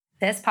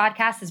This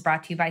podcast is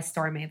brought to you by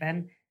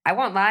StoreMaven. I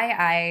won't lie,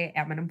 I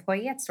am an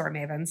employee at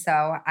StoreMaven,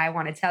 so I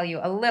want to tell you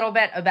a little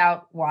bit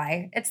about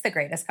why it's the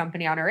greatest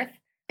company on earth.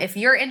 If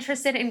you're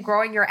interested in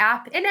growing your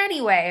app in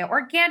any way,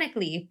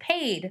 organically,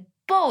 paid,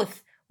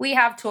 both, we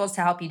have tools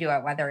to help you do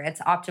it, whether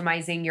it's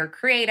optimizing your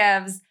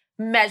creatives,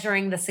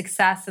 measuring the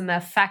success and the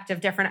effect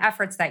of different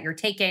efforts that you're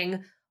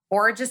taking,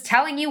 or just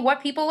telling you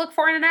what people look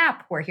for in an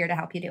app. We're here to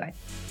help you do it.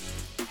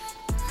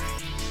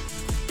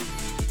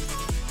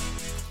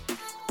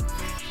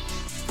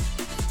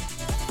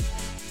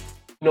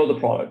 Know the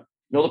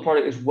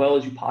product as well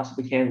as you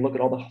possibly can. Look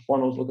at all the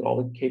funnels, look at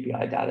all the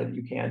KPI data that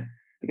you can,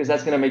 because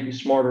that's going to make you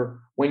smarter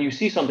when you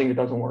see something that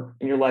doesn't work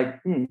and you're like,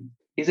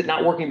 is it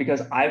not working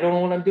because I don't know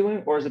what I'm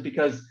doing, or is it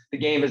because the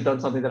game has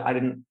done something that I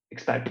didn't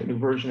expect, a new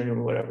version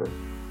or whatever?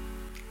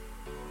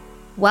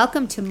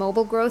 Welcome to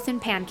Mobile Growth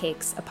and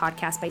Pancakes, a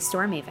podcast by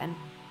StoreMaven.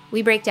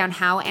 We break down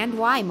how and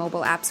why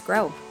mobile apps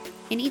grow.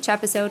 In each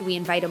episode, we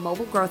invite a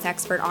mobile growth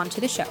expert onto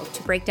the show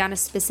to break down a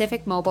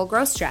specific mobile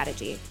growth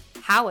strategy,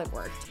 how it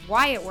worked,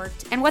 why it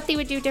worked, and what they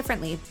would do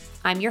differently.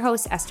 I'm your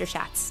host, Esther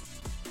Schatz.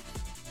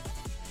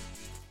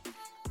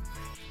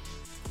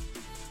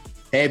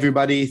 Hey,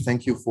 everybody.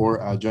 Thank you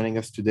for joining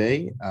us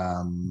today.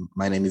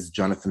 My name is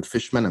Jonathan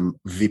Fishman. I'm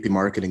VP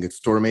Marketing at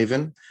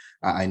StoreMaven.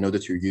 I know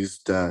that you're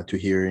used to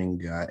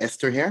hearing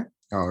Esther here,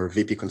 our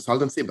VP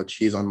Consultancy, but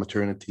she's on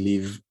maternity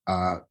leave,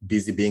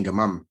 busy being a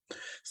mom.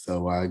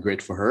 So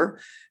great for her.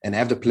 And I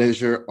have the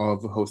pleasure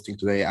of hosting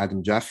today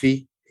Adam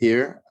Jaffe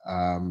here.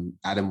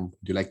 Adam,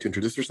 would you like to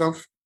introduce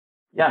yourself?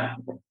 Yeah,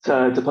 it's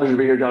a pleasure to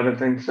be here,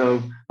 Jonathan.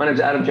 So my name is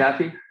Adam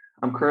Jaffe.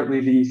 I'm currently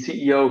the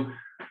CEO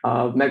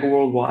of Mega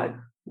Worldwide.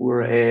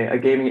 We're a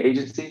gaming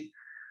agency,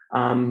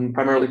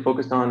 primarily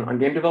focused on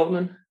game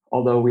development,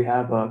 although we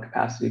have a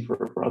capacity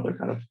for other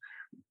kind of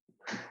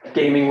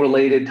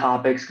gaming-related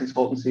topics,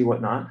 consultancy,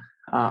 whatnot.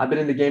 I've been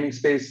in the gaming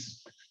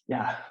space,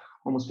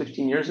 almost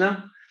 15 years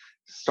now.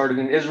 Started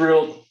in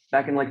Israel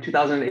back in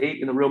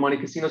 2008 in the real money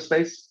casino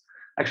space.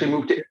 Actually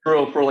moved to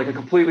Israel for a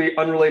completely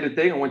unrelated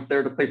thing. I went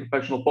there to play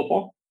professional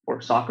football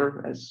or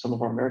soccer, as some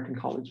of our American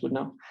colleagues would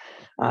know.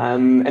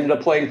 Ended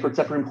up playing for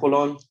Tzeferim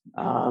Holon,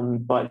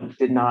 but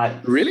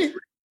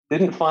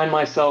didn't find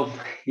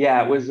myself.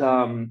 Yeah, it was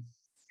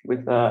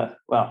with a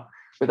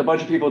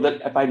bunch of people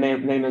that if I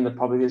name them,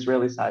 probably the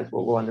Israeli side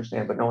will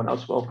understand, but no one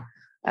else will.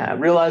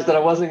 Realized that I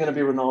wasn't going to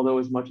be Ronaldo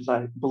as much as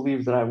I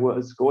believed that I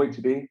was going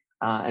to be,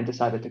 and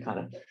decided to kind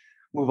of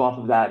move off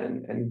of that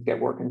and get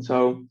working.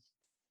 So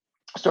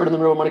started in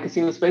the real money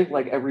casino space,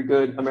 like every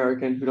good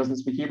American who doesn't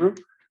speak Hebrew,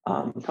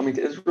 coming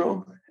to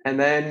Israel, and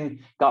then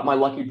got my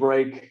lucky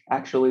break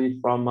actually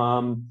from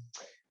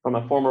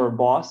a former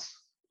boss,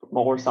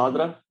 Maor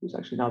Sadra, who's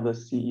actually now the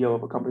CEO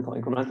of a company called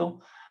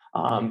Incremental.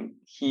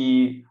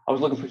 He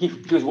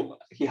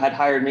had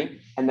hired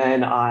me, and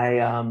then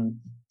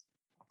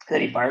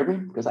he fired me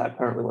because I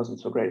apparently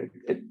wasn't so great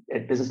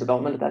at business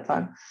development at that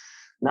time,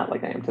 not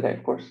like I am today,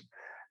 of course.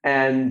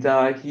 And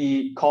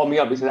he called me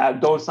up. He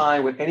said, "Don't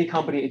sign with any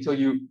company until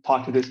you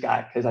talk to this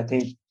guy, because I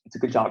think it's a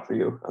good job for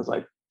you." I was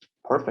like,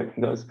 "Perfect."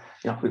 He goes,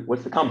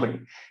 "What's the company?"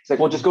 He's like,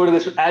 "Well, just go to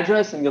this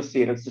address and you'll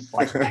see it. It's this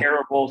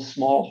terrible,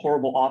 small,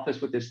 horrible office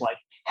with this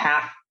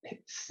half,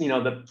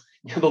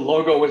 the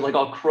logo was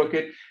all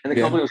crooked, and the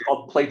company was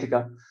called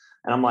Playtika."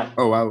 And I'm like,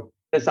 "Oh wow,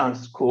 this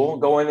sounds cool."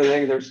 Go in the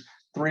thing. There's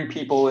 3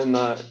 people in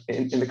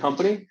the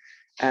company,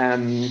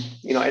 and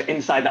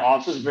inside the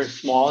office is very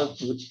small.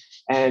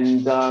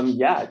 And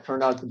it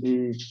turned out to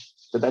be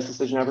the best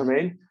decision I ever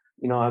made.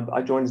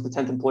 I joined as the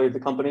 10th employee of the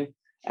company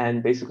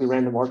and basically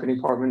ran the marketing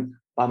department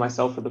by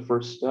myself for the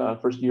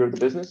first year of the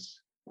business.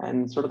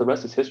 And sort of the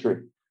rest is history.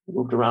 We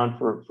moved around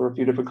for a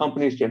few different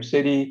companies, Jam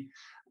City,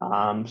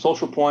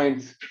 Social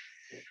Point.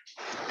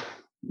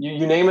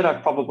 You name it,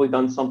 I've probably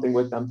done something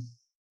with them.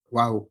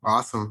 Wow,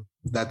 awesome.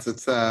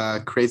 It's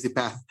a crazy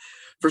path.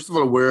 First of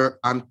all,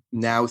 I'm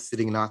now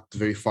sitting not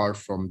very far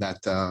from that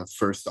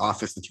first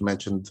office that you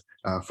mentioned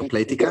for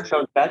Playtika.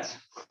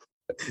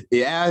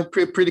 Yeah,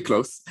 pretty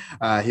close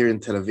here in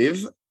Tel Aviv.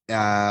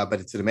 But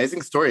it's an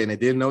amazing story, and I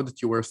didn't know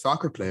that you were a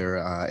soccer player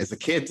as a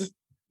kid.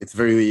 It's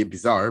very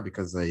bizarre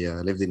because I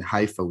lived in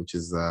Haifa, which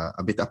is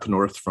a bit up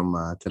north from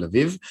Tel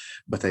Aviv,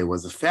 but I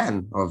was a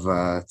fan of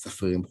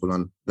Tzeferim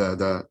Holon,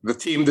 the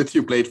team that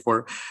you played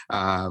for.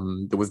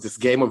 There was this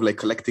game of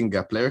collecting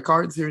player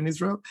cards here in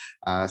Israel.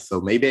 So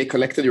maybe I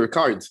collected your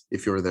cards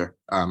if you were there.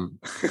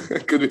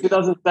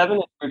 2007,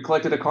 if we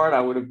collected a card,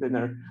 I would have been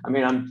there. I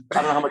mean, I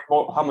don't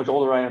know how much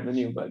older I am than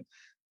you, but.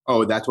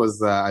 Oh, that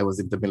was, I was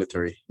in the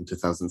military in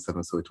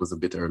 2007, so it was a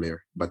bit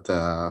earlier, but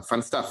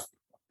fun stuff.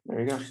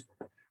 There you go.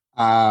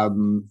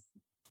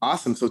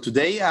 Awesome. So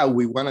today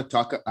we want to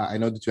talk, I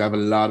know that you have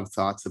a lot of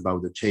thoughts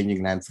about the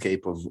changing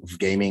landscape of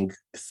gaming,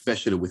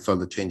 especially with all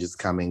the changes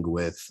coming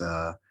with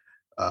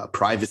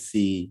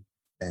privacy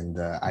and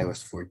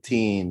iOS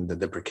 14, the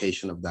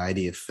deprecation of the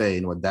IDFA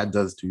and what that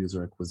does to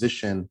user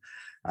acquisition,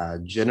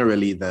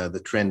 generally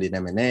the trend in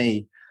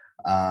M&A.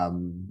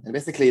 And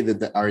basically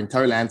our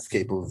entire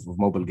landscape of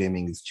mobile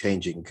gaming is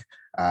changing,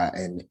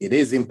 and it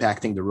is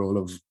impacting the role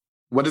of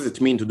what does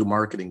it mean to do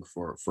marketing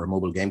for a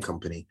mobile game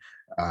company?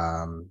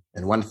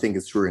 And one thing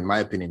is sure, in my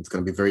opinion, it's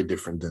going to be very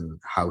different than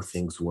how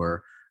things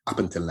were up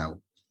until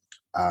now,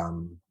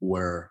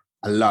 where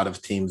a lot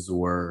of teams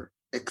were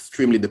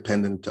extremely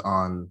dependent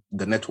on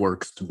the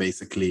networks to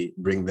basically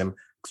bring them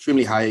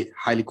extremely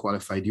highly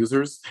qualified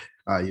users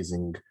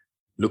using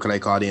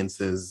lookalike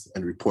audiences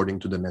and reporting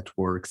to the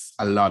networks,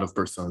 a lot of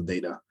personal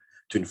data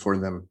to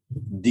inform them,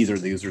 these are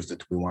the users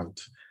that we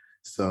want.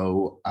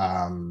 So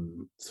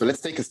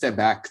let's take a step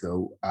back,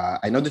 though.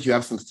 I know that you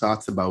have some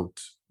thoughts about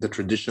the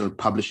traditional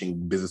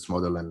publishing business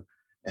model,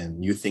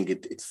 and you think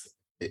it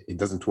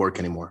doesn't work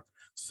anymore.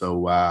 So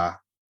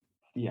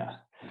yeah,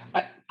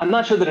 I'm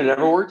not sure that it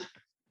ever worked.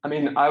 I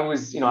mean,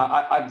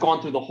 I've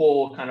gone through the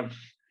whole kind of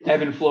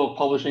ebb and flow of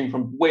publishing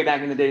from way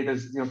back in the day.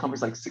 There's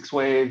companies like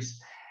 6waves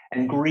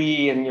and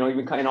Gree, and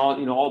even kind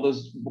of all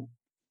those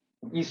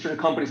Eastern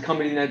companies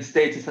coming to the United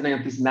States and setting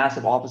up these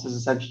massive offices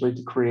essentially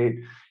to create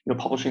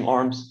publishing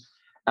arms.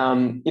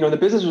 The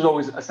business was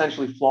always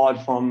essentially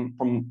flawed from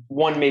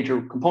one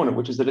major component,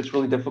 which is that it's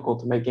really difficult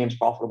to make games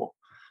profitable.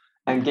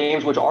 And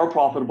games which are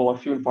profitable are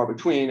few and far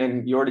between,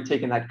 and you're already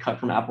taken that cut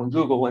from Apple and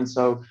Google. And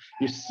so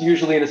you're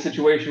usually in a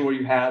situation where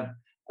you have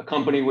a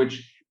company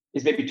which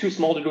is maybe too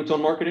small to do its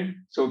own marketing.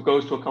 So it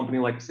goes to a company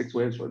like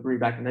 6waves or Gree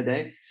back in the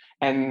day.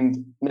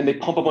 And then they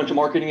pump a bunch of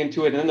marketing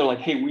into it. And then they're like,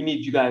 hey, we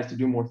need you guys to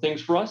do more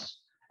things for us.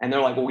 And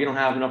they're like, well, we don't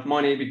have enough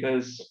money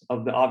because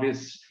of the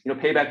obvious,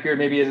 payback period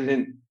maybe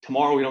isn't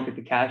tomorrow. We don't get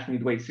the cash. We need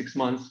to wait 6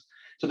 months.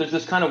 So there's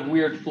this kind of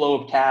weird flow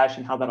of cash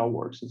and how that all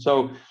works. And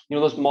so,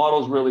 those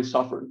models really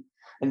suffered.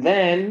 And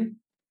then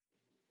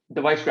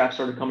device graphs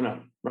started coming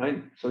up,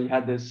 right? So you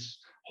had this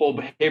whole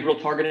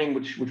behavioral targeting,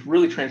 which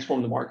really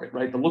transformed the market,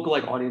 right? The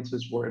lookalike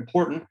audiences were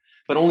important,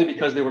 but only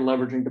because they were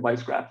leveraging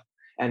device graph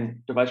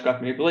and device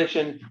graph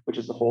manipulation, which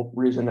is the whole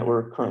reason that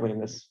we're currently in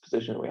this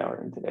position that we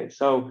are in today.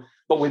 So,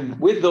 but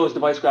with those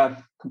device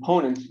graph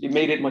components, it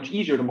made it much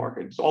easier to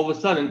market. So all of a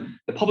sudden,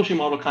 the publishing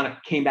model kind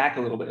of came back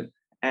a little bit,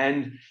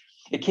 and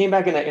it came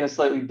back in a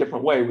slightly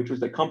different way, which was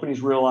that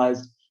companies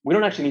realized we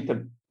don't actually need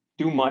to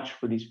do much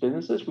for these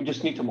businesses. We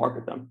just need to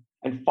market them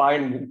and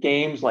find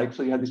games like,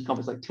 so you had these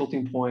companies like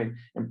Tilting Point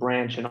and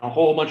Branch and a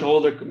whole bunch of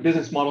other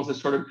business models that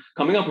started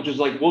coming up, which is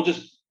like, we'll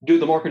just do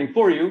the marketing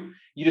for you.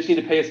 You just need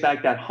to pay us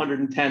back that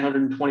 110,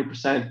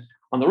 120%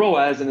 on the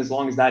ROAS. And as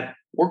long as that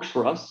works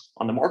for us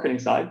on the marketing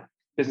side,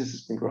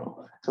 businesses can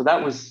grow. So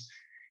that was,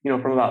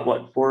 from about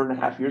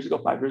 4.5 years ago,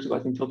 5 years ago, I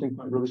think Tilting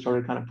Point really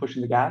started kind of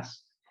pushing the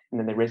gas. And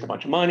then they raised a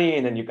bunch of money.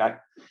 And then you've got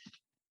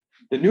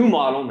the new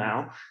model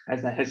now,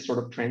 as that has sort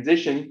of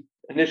transitioned.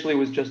 Initially, it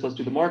was just let's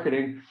do the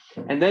marketing.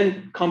 And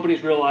then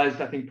companies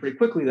realized, I think pretty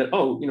quickly that,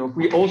 if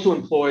we also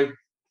employ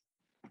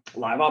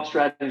live ops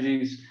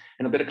strategies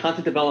and a bit of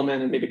content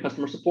development and maybe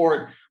customer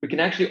support, we can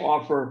actually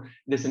offer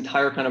this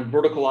entire kind of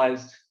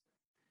verticalized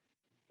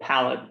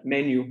palette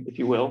menu, if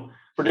you will,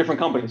 for different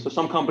companies. So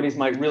some companies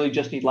might really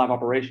just need live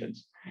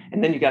operations.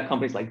 And then you got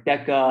companies like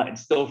DECA and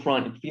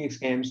Stillfront and Phoenix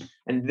Games,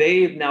 and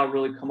they've now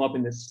really come up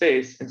in this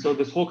space. And so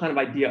this whole kind of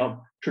idea of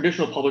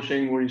traditional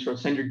publishing, where you sort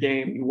of send your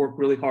game, you work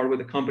really hard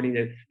with a company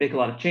to make a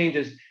lot of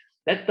changes,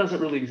 that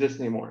doesn't really exist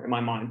anymore in my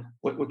mind.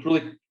 What's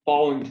really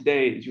following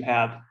today is you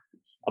have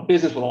a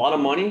business with a lot of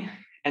money,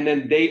 and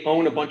then they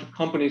own a bunch of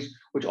companies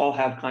which all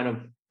have kind of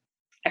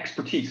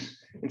expertise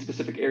in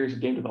specific areas of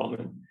game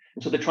development.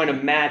 And so they're trying to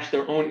match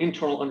their own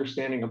internal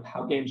understanding of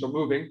how games are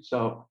moving.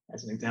 So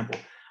as an example,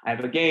 I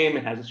have a game,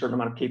 it has a certain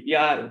amount of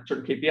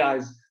certain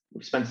KPIs,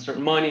 we've spent a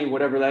certain money,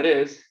 whatever that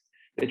is.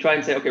 They try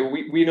and say, okay,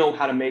 we know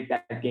how to make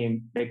that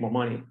game make more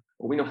money,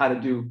 or we know how to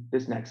do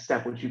this next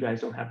step, which you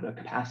guys don't have the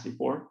capacity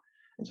for.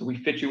 And so we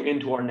fit you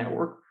into our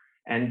network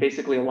and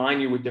basically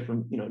align you with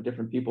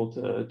different people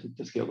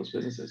to scale those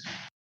businesses.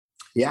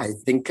 Yeah, I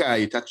think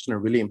you touched on a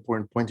really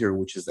important point here,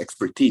 which is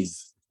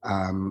expertise.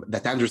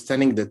 That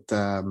understanding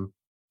that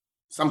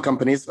some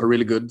companies are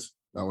really good,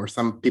 or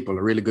some people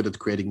are really good at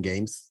creating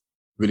games,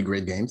 really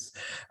great games.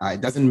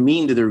 It doesn't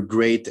mean that they're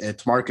great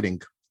at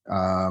marketing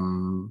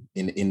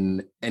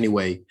in any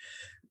way.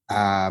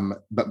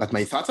 But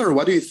my thoughts are,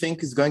 what do you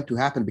think is going to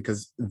happen?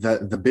 Because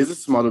the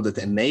business model that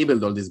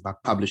enabled all these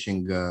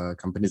publishing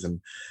companies,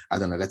 and I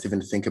don't know, let's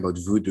even think about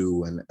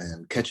Voodoo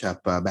and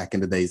Ketchup back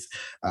in the days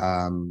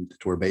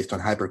that were based on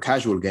hyper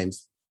casual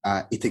games.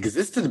 It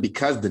existed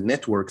because the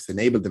networks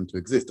enabled them to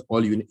exist.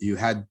 All you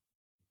had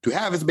to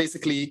have is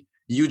basically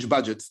huge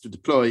budgets to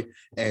deploy,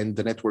 and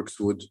the networks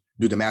would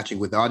do the matching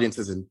with the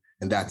audiences, and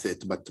that's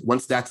it. But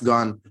once that's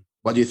gone,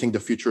 what do you think the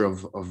future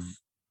of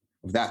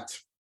that?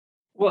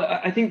 Well,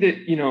 I think that,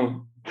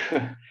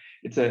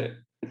 it's the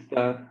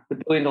 $1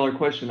 billion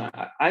question.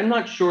 I'm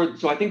not sure.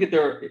 So I think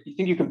that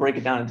you can break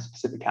it down into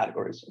specific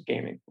categories of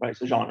gaming, right?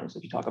 So genres,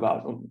 if you talk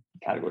about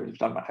categories, if you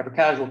talk about hyper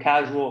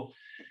casual,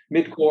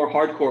 mid-core,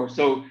 hardcore.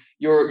 So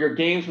your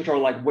games, which are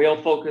like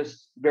whale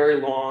focused, very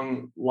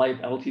long life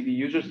LTV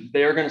users,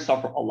 they're going to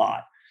suffer a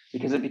lot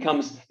because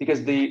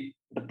the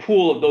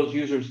pool of those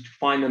users to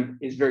find them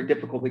is very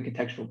difficult with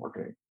contextual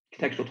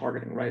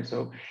targeting, right?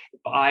 So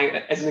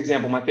as an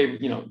example, my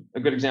favorite, a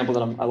good example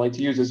that I like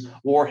to use is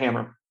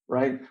Warhammer.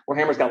 right?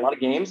 Warhammer's got a lot of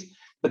games,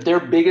 but the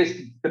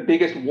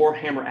biggest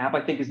Warhammer app,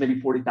 I think, is maybe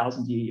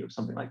 40,000 DAU or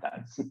something like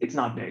that. It's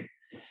not big.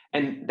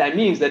 And that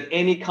means that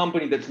any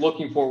company that's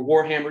looking for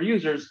Warhammer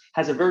users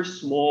has a very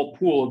small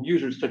pool of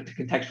users to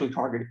contextually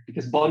target it,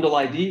 because bundle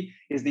ID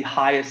is the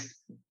highest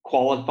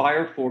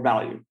qualifier for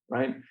value,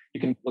 right?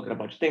 You can look at a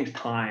bunch of things,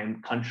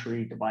 time,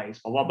 country, device,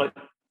 blah, blah,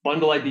 but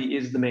bundle ID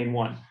is the main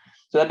one.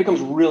 So that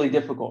becomes really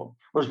difficult.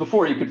 Whereas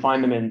before you could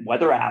find them in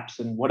weather apps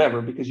and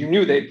whatever, because you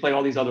knew they'd play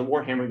all these other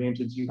Warhammer games,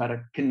 and you had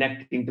a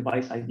connecting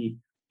device ID,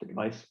 the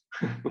device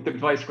with the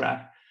device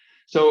graph.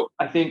 So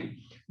I think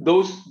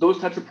those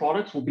types of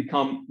products will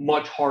become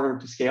much harder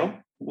to scale,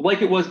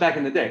 like it was back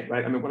in the day,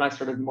 right? I mean, when I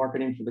started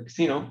marketing for the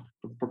casino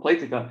for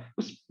Playtika,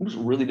 it was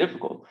really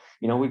difficult.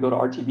 You know, we go to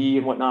RTV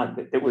and whatnot.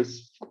 It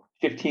was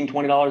 $15,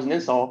 $20 an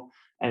install,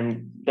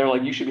 and they're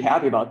like, you should be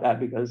happy about that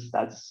because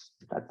that's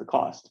the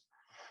cost.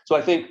 So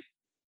I think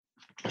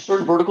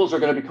certain verticals are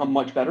going to become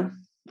much better,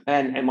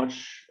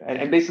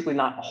 and basically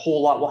not a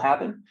whole lot will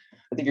happen.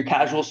 I think your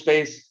casual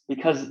space,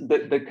 because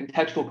the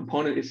contextual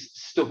component is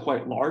still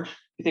quite large.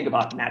 You think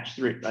about match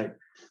 3, right?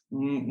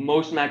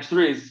 Most match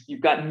 3s,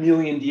 you've got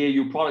million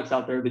DAU products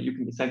out there that you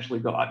can essentially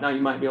go out. Now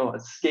you might be able to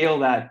scale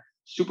that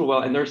super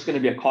well, and there's going to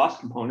be a cost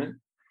component.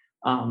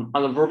 On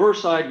the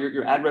reverse side,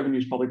 your ad revenue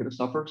is probably going to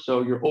suffer.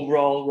 So your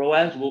overall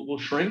ROAS will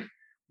shrink,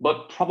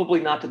 but probably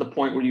not to the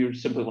point where you're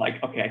simply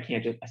like,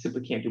 okay, I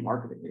simply can't do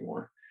marketing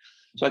anymore.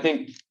 So I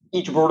think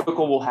each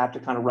vertical will have to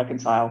kind of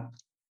reconcile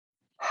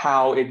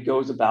how it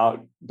goes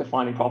about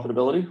defining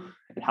profitability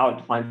and how it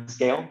defines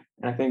scale.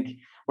 And I think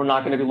we're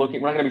not going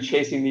to be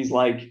chasing these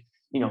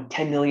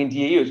 10 million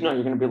DAUs. No,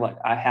 you're going to be like,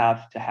 I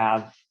have to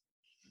have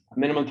a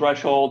minimum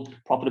threshold.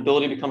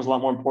 Profitability becomes a lot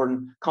more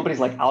important. Companies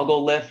like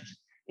AlgoLift,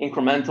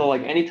 Incremental,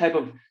 like any type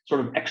of sort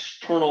of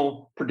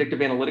external predictive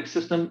analytics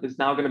system is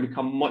now going to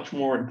become much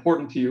more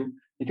important to you,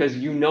 because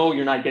you know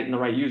you're not getting the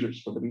right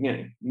users from the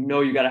beginning. You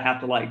know you got to have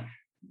to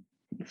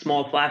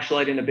small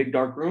flashlight in a big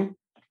dark room.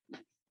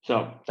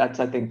 So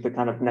that's, I think, the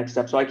kind of next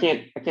step. So I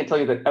can't tell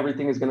you that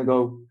everything is going to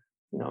go,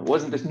 it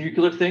wasn't this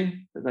nuclear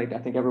thing that I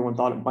think everyone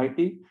thought it might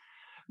be,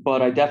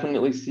 but I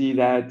definitely see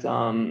that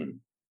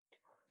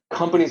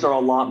companies are a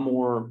lot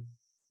more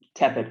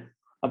tepid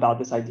about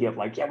this idea of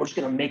we're just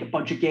going to make a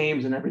bunch of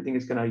games and everything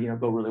is going to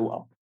go really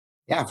well.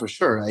 Yeah, for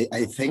sure.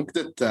 I think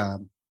that,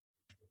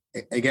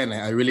 again,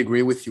 I really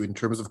agree with you in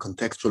terms of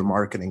contextual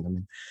marketing. I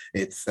mean,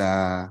 it's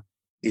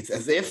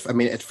as if,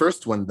 at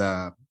first when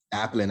the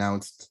Apple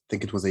announced, I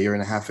think it was a year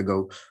and a half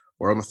ago,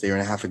 or almost a year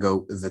and a half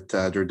ago, that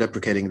they're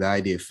deprecating the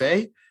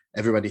IDFA,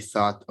 everybody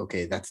thought,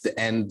 okay, that's the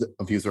end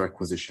of user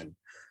acquisition.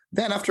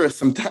 Then after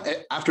some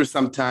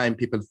time,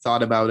 people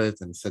thought about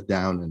it and sat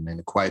down in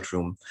a quiet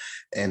room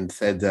and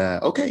said,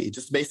 okay,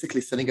 just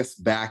basically sending us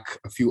back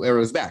a few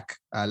eras back.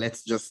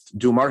 Let's just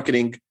do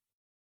marketing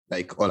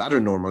like all other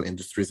normal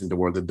industries in the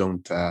world that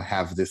don't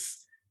have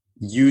this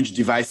huge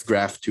device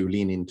graph to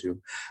lean into.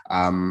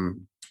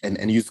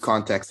 And use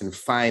context and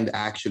find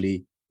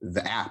actually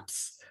the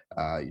apps.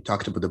 You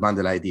talked about the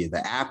bundle idea, the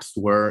apps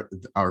where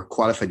our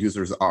qualified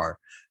users are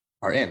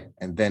in,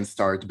 and then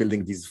start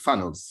building these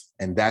funnels.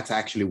 And that's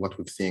actually what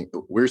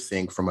we're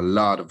seeing from a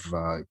lot of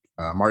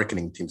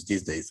marketing teams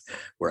these days.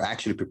 We're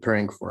actually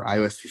preparing for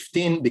iOS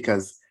 15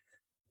 because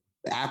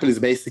Apple is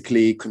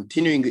basically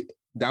continuing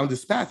down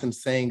this path and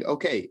saying,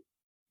 okay,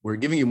 we're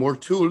giving you more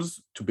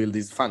tools to build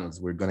these funnels.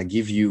 We're going to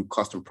give you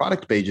custom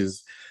product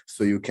pages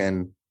so you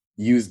can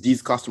use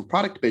these custom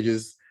product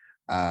pages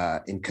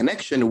in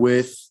connection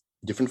with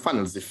different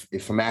funnels.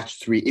 If a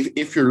match 3,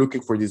 if you're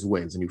looking for these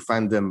whales and you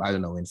find them, I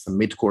don't know, in some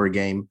mid-core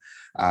game,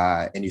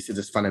 and you see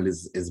this funnel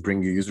is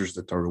bringing you users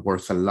that are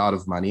worth a lot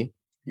of money,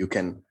 you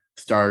can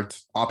start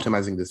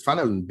optimizing this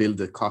funnel and build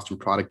a custom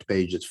product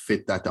page that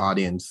fit that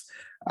audience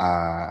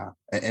and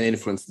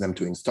influence them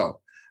to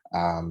install.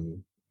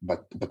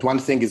 But one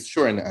thing is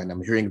sure, and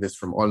I'm hearing this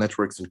from all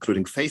networks,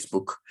 including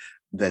Facebook,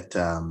 that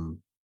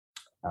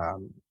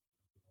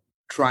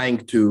trying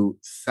to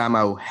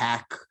somehow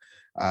hack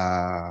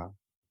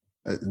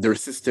their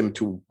system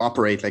to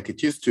operate like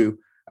it used to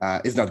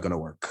is not going to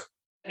work.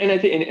 And I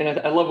think, and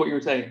I love what you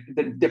were saying,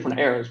 the different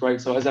eras, right?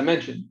 So as I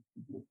mentioned,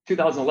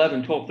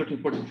 2011, 12,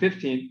 13, 14,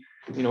 15,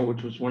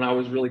 which was when I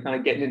was really kind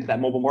of getting into that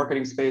mobile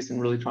marketing space and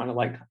really trying to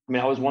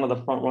I was one of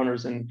the front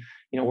runners and,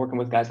 working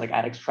with guys like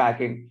AdX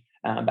Tracking.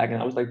 Back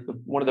then, I was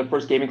one of the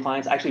first gaming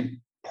clients. I actually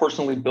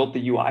personally built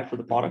the UI for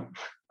the product.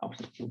 I was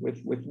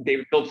with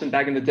David Phillipson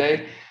back in the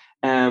day.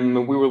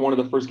 We were one of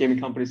the first gaming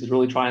companies to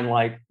really try and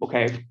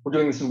okay, we're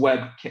doing this in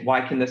web.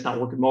 Why can this not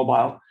work in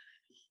mobile?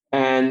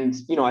 And,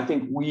 I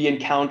think we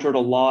encountered a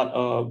lot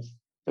of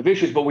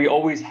issues, but we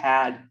always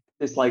had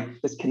this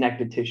this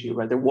connected tissue,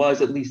 right? There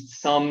was at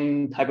least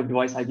some type of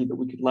device ID that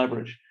we could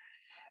leverage.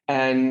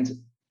 And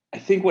I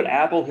think what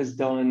Apple has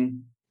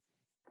done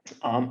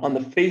on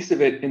the face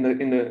of it, in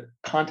the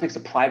context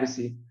of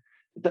privacy,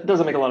 that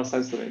doesn't make a lot of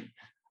sense to me.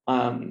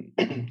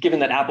 Given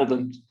that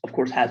Apple, of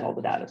course, has all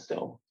the data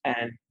still.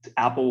 And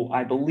Apple,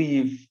 I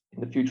believe,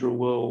 in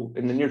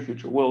the near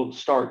future, will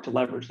start to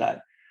leverage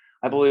that.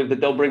 I believe that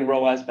they'll bring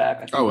ROAS back.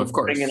 I think of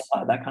course. Bring in a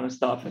lot of that kind of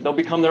stuff, and they'll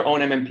become their own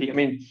MMP. I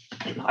mean,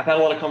 I've had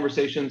a lot of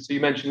conversations. So you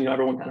mentioned,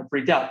 everyone kind of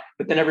freaked out,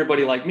 but then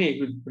everybody like me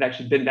who'd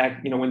actually been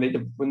back,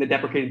 when they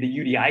deprecated the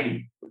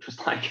UDID, which was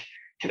like,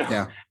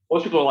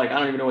 most people are like, I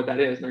don't even know what that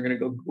is, and they're going to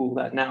go Google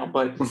that now.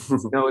 But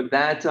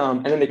that,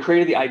 and then they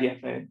created the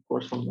IDFA, of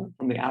course, from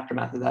the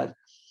aftermath of that.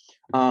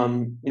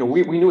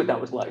 We knew what that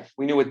was like.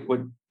 We knew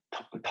what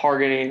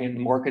targeting and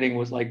marketing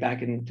was like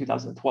back in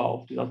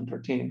 2012,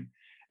 2013,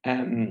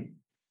 and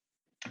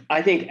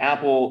I think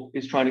Apple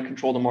is trying to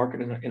control the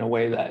market in a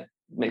way that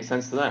makes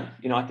sense to them.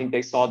 I think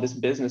they saw this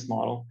business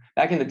model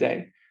back in the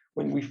day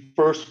when we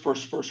first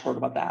heard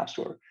about the App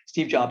Store.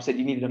 Steve Jobs said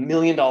you needed $1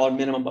 million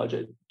minimum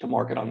budget to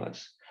market on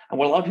this. And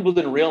what a lot of people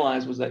didn't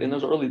realize was that in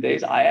those early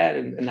days, iAd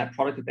and that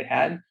product that they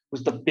had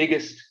was the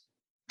biggest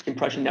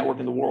impression network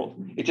in the world.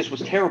 It just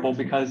was terrible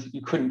because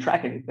you couldn't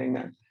track anything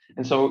there.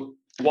 And so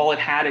while it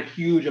had a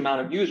huge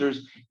amount of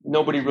users,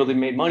 nobody really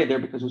made money there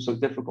because it was so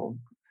difficult.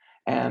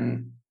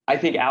 And I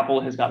think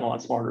Apple has gotten a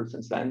lot smarter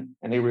since then.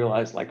 And they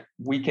realized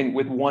we can,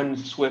 with one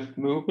swift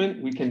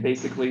movement, we can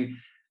basically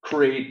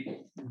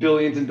create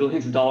billions and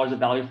billions of dollars of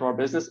value for our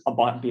business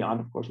beyond,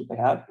 of course, what they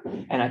have.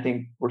 And I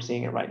think we're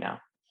seeing it right now.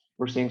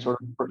 We're seeing sort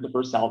of the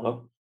first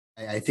salvo.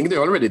 I think they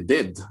already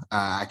did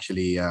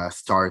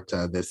start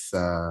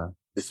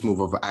this move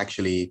of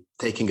actually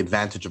taking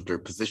advantage of their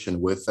position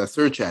with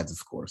search ads,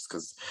 of course,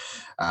 because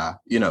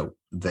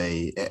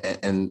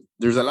and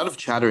there's a lot of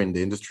chatter in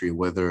the industry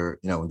whether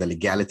the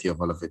legality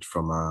of all of it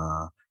from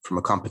a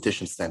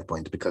competition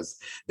standpoint, because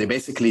they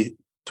basically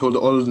told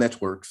all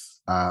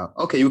networks,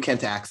 okay, you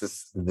can't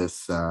access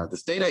this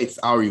data. It's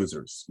our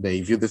users.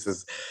 They view this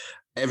as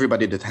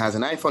everybody that has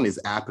an iPhone is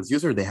Apple's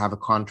user. They have a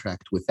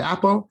contract with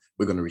Apple.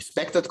 We're going to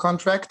respect that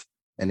contract.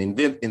 And in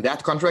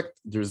that contract,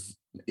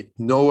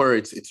 nowhere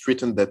it's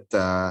written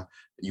that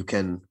you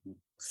can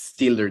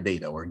steal their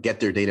data or get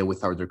their data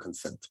without their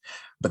consent.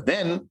 But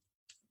then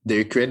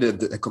they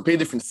created a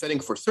completely different setting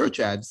for search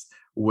ads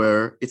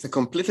where it's a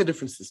completely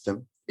different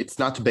system. It's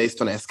not based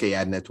on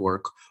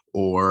SKAdNetwork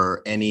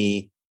or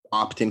any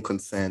opt-in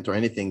consent or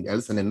anything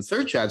else. And in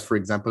search ads, for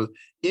example,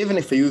 even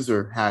if a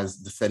user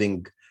has the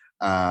setting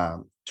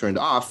turned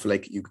off,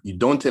 you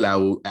don't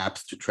allow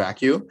apps to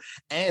track you.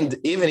 And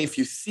even if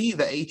you see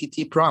the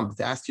ATT prompt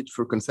that asks you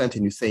for consent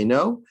and you say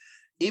no,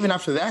 even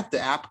after that,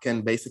 the app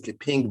can basically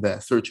ping the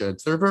search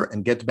ad server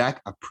and get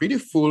back a pretty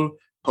full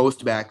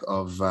post back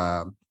of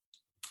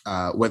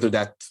whether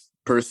that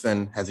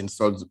person has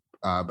installed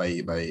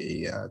by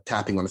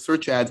tapping on a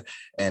search ad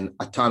and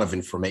a ton of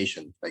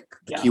information, like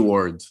the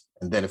keywords.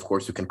 And then, of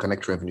course, you can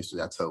connect revenues to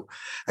that. So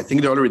I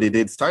think they already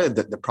did started.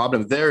 The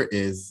problem there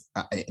is,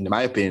 in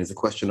my opinion, is a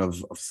question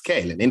of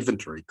scale and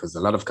inventory, because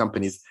a lot of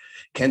companies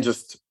can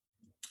just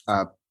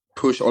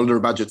push all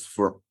their budgets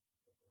for.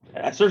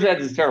 Search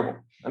ads is terrible.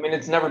 I mean,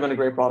 it's never been a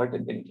great product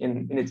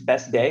in its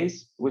best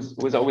days.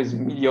 Was always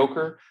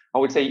mediocre. I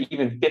would say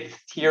even fifth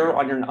tier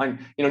on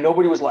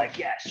nobody was like,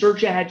 yeah,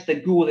 search ads, then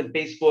Google, then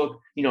Facebook,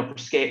 for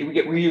scale.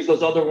 We use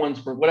those other ones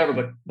for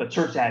whatever, but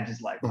search ads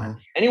is like,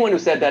 anyone who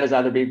said that is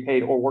either being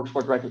paid or works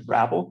for directly for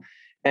Apple.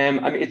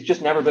 And I mean, it's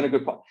just never been a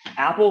good product.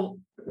 Apple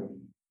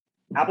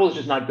is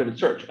just not good at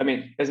search. I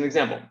mean, as an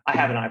example, I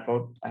have an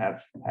iPhone. I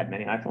have had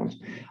many iPhones.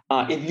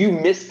 If you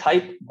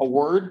mistype a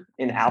word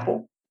in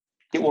Apple,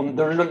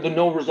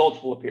 no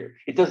results will appear.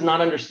 It does not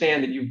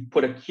understand that you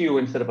put a Q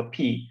instead of a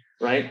P,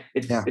 right?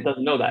 It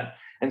doesn't know that.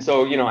 And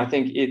so, I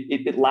think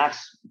it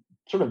lacks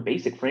sort of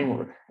basic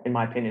framework, in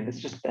my opinion. It's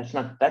just, that's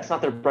not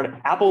their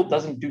product. Apple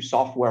doesn't do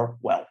software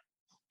well,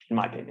 in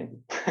my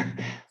opinion.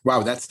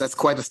 Wow, that's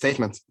quite a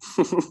statement.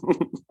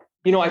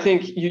 I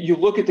think you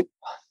look at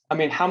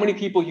how many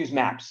people use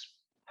Maps?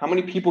 How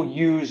many people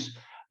use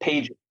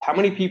Pages? How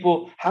many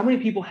people have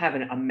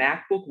a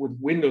MacBook with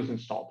Windows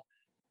installed?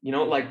 You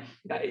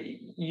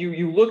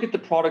look at the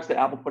products that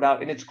Apple put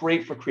out, and it's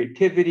great for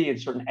creativity and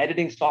certain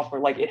editing software.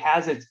 Like, it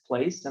has its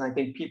place, and I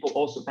think people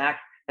also, Mac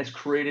has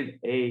created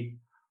a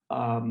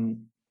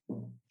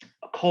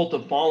cult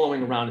of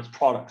following around its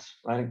products,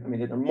 right? I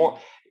mean,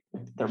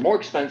 they're more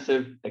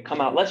expensive, they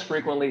come out less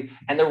frequently,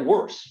 and they're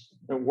worse.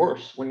 They're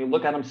worse when you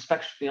look at them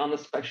on the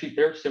spec sheet.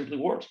 They're simply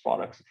worse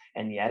products,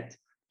 and yet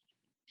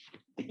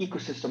the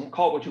ecosystem,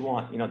 call it what you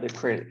want, they've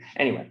created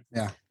anyway.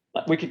 Yeah.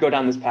 We could go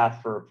down this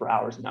path for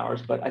hours and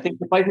hours, but I think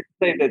if I could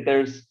say that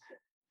there's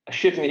a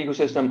shift in the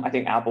ecosystem, I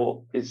think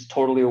Apple is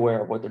totally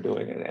aware of what they're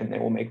doing, and they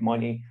will make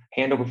money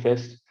hand over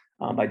fist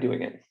by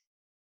doing it.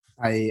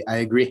 I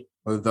agree.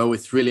 Although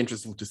it's really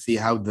interesting to see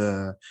how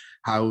the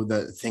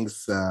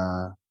things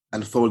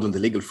unfold on the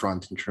legal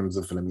front in terms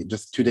of,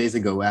 just 2 days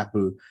ago,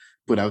 Apple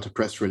put out a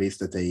press release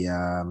that they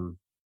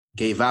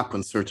gave up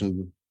on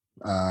certain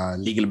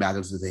legal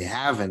battles that they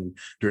have, and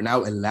they're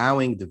now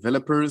allowing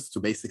developers to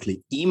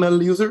basically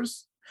email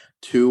users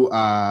to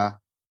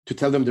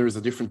tell them there is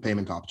a different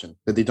payment option,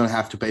 that they don't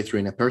have to pay through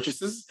in-app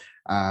purchases,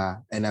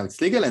 and now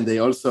it's legal. And they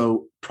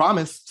also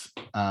promised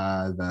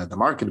the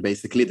market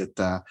basically that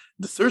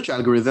the search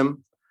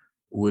algorithm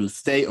will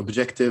stay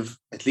objective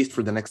at least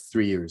for the next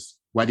 3 years.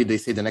 why did they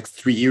say the next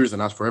 3 years and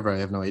not forever? I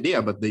have no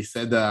idea, but they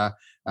said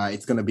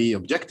it's going to be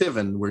objective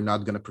and we're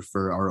not going to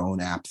prefer our own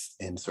apps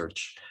in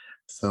search.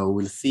 So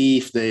we'll see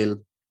if they'll,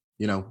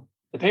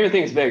 The payment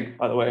thing is big,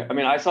 by the way. I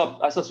mean, I saw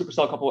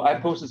Supercell I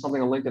posted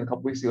something on LinkedIn a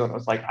couple weeks ago, and I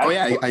was like,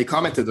 I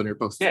commented on your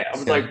post. Yeah, I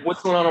was like,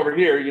 what's going on over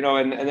here?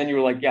 And then you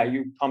were like, yeah,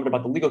 you commented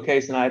about the legal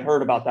case, and I had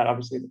heard about that,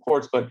 obviously, in the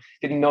courts, but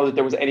didn't know that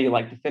there was any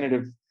like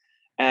definitive.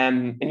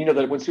 And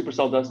that when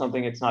Supercell does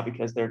something, it's not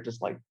because they're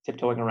just like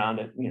tiptoeing around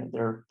it.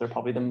 They're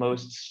probably the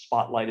most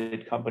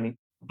spotlighted company.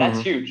 That's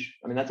huge.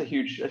 I mean, that's a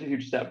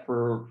huge step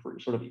for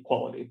sort of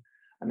equality.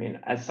 I mean,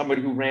 as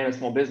somebody who ran a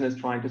small business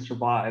trying to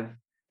survive,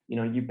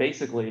 you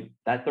basically,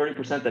 that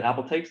 30% that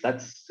Apple takes,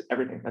 that's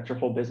everything. That's your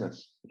whole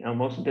business.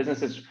 Most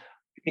businesses,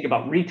 you think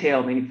about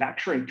retail,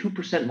 manufacturing,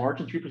 2%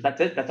 margin, 3%,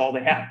 that's it. That's all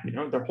they have.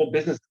 Their whole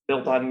business is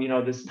built on,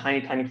 this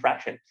tiny, tiny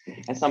fraction.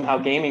 And somehow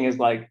gaming is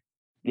like,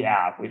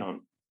 yeah,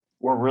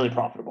 we're really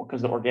profitable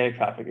because the organic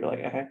traffic, you're like,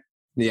 okay.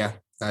 Yeah,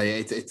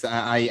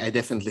 I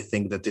definitely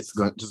think that it's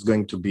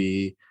going to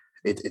be,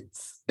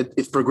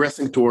 it's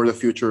progressing toward a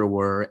future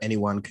where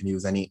anyone can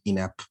use any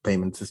in-app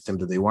payment system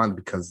that they want,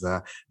 because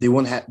they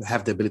won't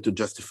have the ability to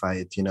justify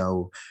it.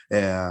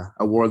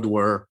 A world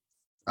where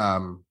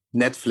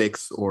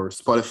Netflix or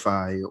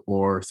Spotify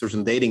or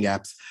certain dating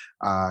apps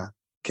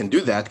can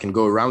do that, can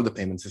go around the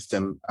payment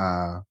system,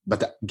 but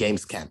the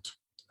games can't.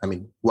 I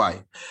mean,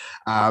 why?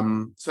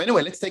 So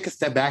anyway, let's take a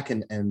step back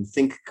and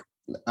think.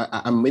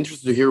 I'm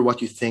interested to hear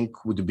what you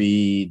think would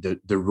be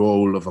the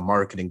role of a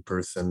marketing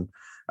person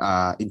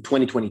in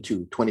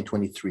 2022,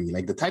 2023,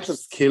 like the types of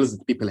skills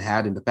that people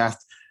had in the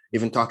past,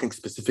 even talking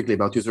specifically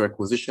about user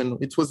acquisition.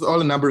 It was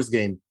all a numbers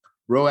game,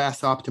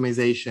 ROAS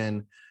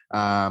optimization,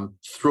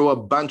 throw a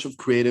bunch of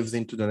creatives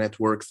into the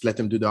networks, let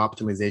them do the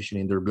optimization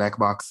in their black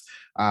box.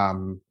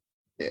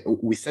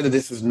 We said that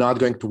this is not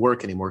going to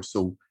work anymore.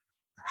 So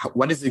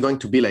what is it going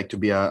to be like to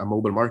be a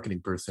mobile marketing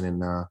person in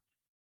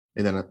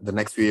the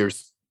next few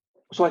years?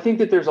 So I think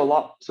that there's a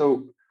lot.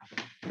 So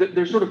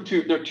there's sort of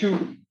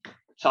two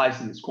sides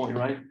to this coin,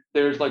 right?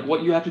 There's like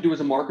what you have to do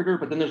as a marketer,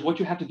 but then there's what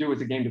you have to do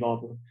as a game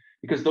developer,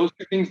 because those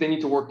two things, they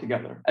need to work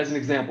together. As an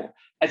example,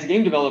 as a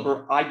game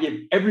developer, I give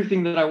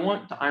everything that I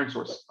want to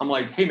ironSource. I'm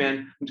like, hey man,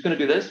 I'm just going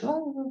to do this.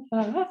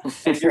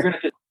 And you're going to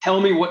just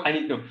tell me what I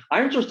need to know.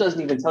 ironSource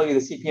doesn't even tell you the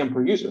CPM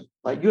per user,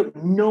 right? You have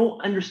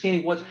no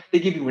understanding they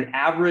give you an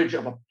average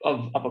of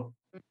a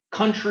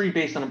country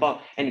based on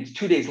about, and it's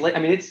 2 days late. I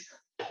mean, it's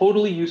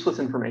totally useless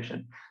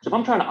information. So if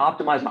I'm trying to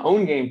optimize my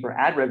own game for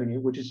ad revenue,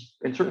 which is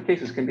in certain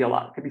cases can be a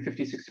lot, it could be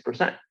 50,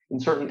 60%.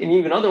 And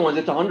even other ones,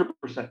 it's 100%,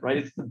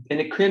 right? And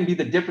it can be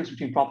the difference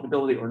between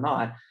profitability or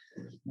not.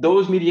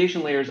 Those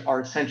mediation layers are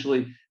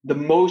essentially the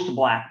most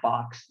black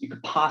box you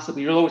could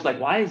possibly. You're always like,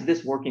 why is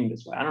this working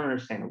this way? I don't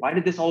understand. Why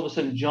did this all of a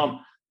sudden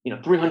jump,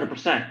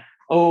 300%?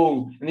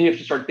 Oh, and then you have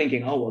to start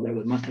thinking, oh, well, there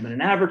must have been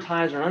an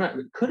advertiser on it.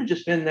 It could have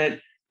just been that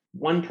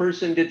one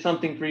person did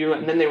something for you,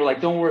 and then they were like,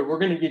 don't worry, we're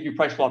going to give you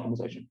price flow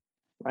optimization,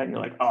 right? And you're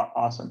like, oh,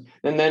 awesome.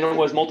 And then it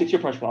was multi-tier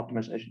price flow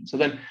optimization. So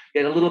then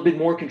you had a little bit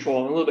more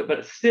control,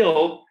 but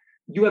still,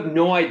 you have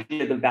no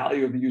idea the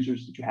value of the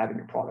users that you have in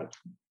your product.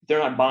 If they're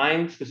not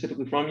buying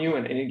specifically from you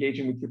and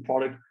engaging with your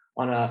product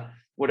on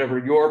whatever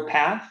your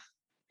path.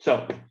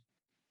 So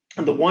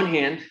on the one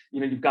hand,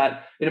 you've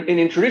got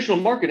in traditional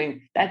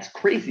marketing, that's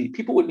crazy.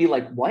 People would be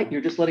like, what?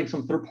 You're just letting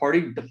some third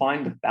party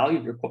define the value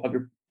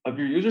of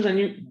your users? And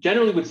you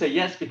generally would say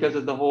yes, because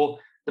of the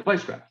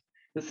device graph.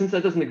 But since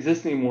that doesn't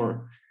exist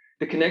anymore,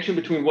 the connection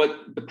between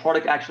what the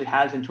product actually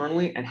has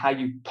internally and how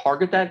you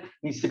target that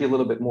needs to be a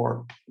little bit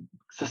more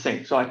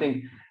succinct. So I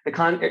think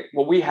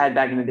what we had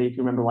back in the day, if you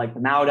remember, like the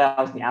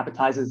MAUDAOs and the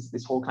appetizers,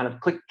 this whole kind of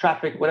click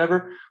traffic,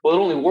 whatever, well, it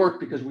only worked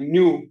because we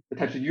knew the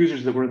types of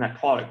users that were in that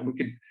product, and we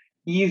could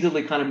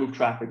easily kind of move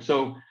traffic.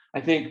 So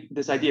I think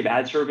this idea of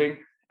ad serving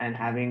and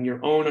having your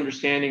own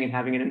understanding and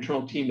having an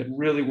internal team that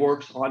really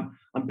works on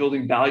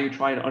building value,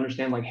 trying to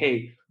understand like,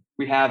 hey,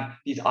 we have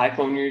these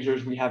iPhone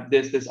users, we have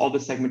this, all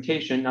this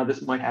segmentation. Now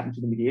this might happen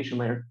to the mediation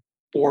layer,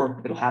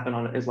 or it'll happen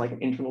as like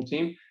an internal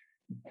team.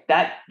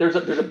 That there's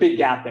a big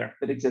gap there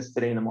that exists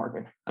today in the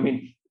market. I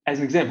mean, as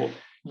an example,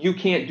 you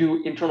can't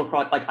do internal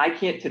product. Like I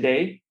can't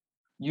today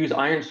use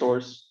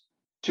ironSource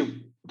to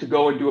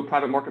go and do a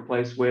private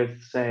marketplace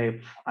with,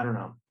 say, I don't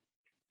know,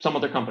 some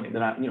other company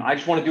that I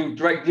just want to do a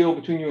direct deal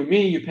between you and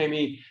me. You pay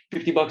me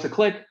 $50 a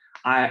click,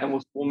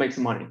 and we'll make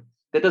some money.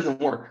 That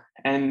doesn't work.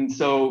 And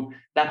so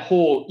that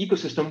whole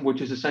ecosystem, which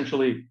is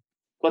essentially,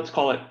 let's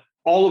call it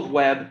all of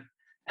web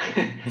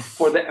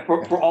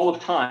for all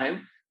of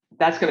time,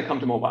 that's going to come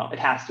to mobile. It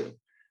has to.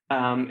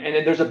 And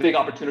then there's a big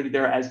opportunity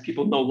there as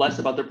people know less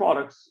about their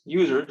products,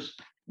 users.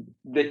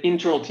 The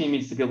internal team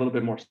needs to be a little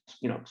bit more,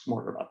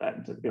 smarter about that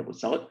and to be able to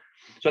sell it.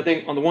 So I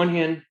think on the one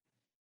hand,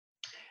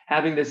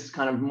 having this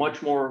kind of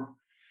much more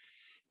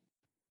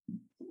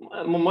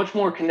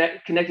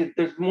connected,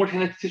 there's more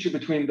connective tissue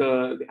between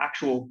the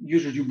actual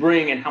users you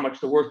bring and how much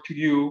they're worth to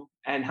you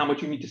and how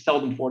much you need to sell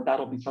them for.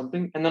 That'll be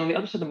something. And then on the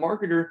other side, the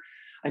marketer,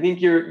 I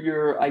think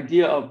your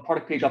idea of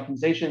product page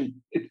optimization,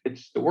 it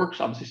works.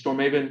 Obviously,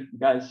 StoreMaven, you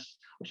guys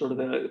are sort of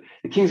the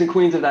kings and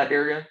queens of that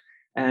area.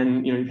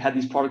 And you've had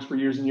these products for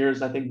years and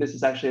years. I think this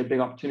is actually a big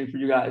opportunity for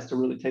you guys to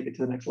really take it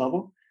to the next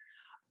level.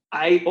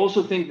 I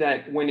also think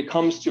that when it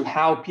comes to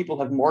how people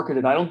have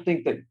marketed, I don't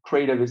think that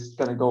creative is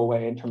going to go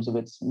away in terms of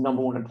its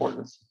number one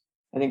importance.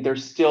 I think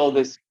there's still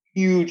this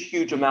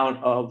huge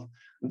amount of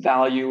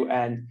value,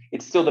 and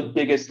it's still the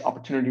biggest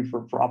opportunity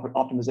for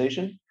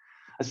optimization,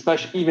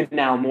 especially even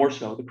now more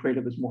so. The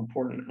creative is more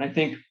important. And I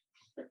think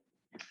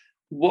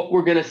what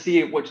we're going to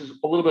see, which is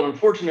a little bit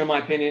unfortunate in my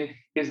opinion,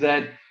 is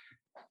that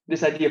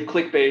this idea of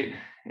clickbait,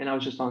 and I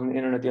was just on the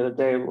internet the other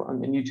day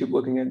on YouTube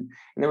looking at, and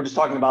they were just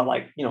talking about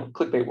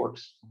clickbait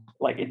works,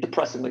 like it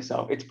depressingly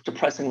so. It's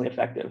depressingly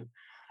effective.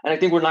 And I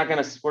think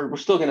we're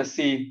still going to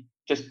see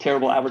just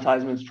terrible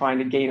advertisements trying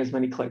to gain as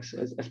many clicks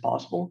as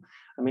possible.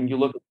 I mean, you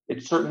look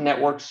at certain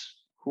networks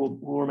who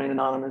remain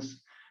anonymous,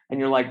 and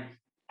you're like,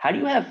 how do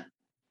you have,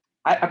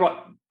 I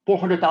brought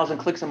 400,000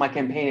 clicks on my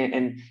campaign,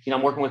 and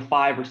I'm working with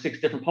 5 or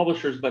 6 different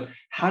publishers, but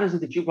how does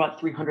it that you brought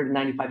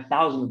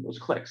 395,000 of those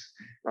clicks,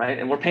 right?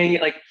 And we're paying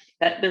it like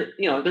that.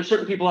 There's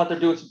certain people out there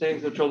doing some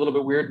things which are a little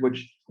bit weird,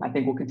 which I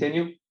think will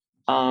continue.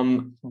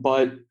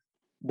 But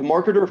the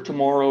marketer of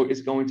tomorrow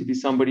is going to be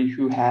somebody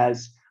who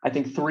has, I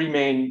think, 3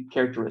 main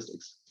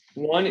characteristics.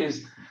 One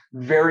is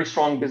very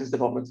strong business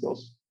development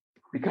skills,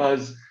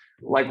 because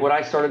like what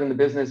I started in the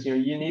business, you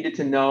need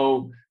to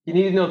know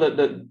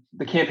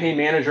the campaign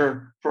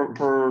manager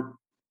for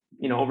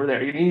over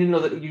there.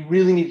 You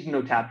really need to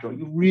know Tapjoy.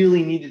 You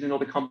really needed to know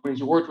the companies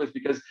you worked with,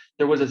 because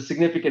there was a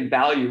significant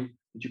value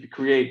that you could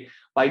create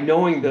by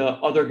knowing the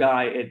other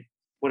guy at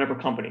whatever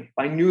company. If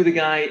I knew the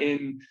guy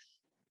in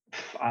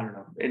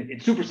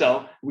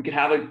Supercell, we could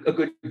have a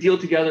good deal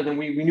together, then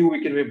we knew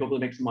we could be able to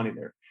make some money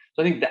there.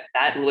 So I think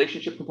that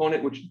relationship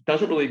component, which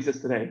doesn't really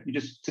exist today, you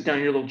just sit down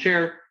in your little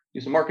chair, do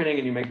some marketing,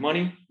 and you make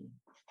money.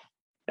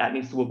 That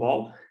needs to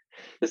evolve.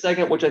 The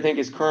second, which I think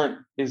is current,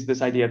 is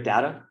this idea of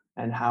data,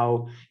 and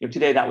how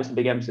today that was the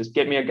big emphasis.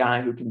 Get me a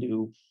guy who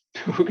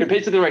can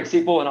basically write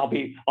SQL, and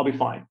I'll be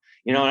fine.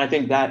 And I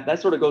think that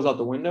sort of goes out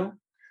the window.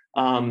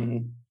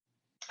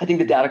 I think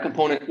the data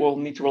component will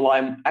need to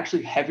rely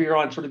actually heavier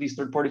on sort of these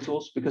third-party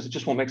tools, because it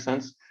just won't make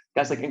sense.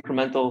 Guys like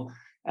Incremental,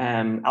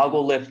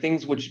 AlgoLift,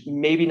 things which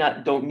maybe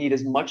don't need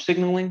as much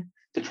signaling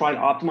to try and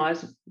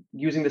optimize,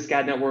 using the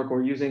SCAD network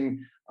or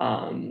using the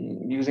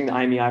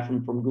IMEI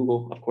from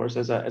Google, of course,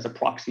 as a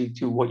proxy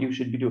to what you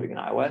should be doing in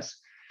iOS,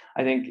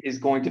 I think is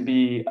going to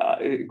be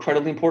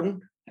incredibly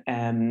important.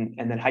 And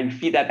then how you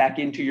feed that back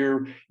into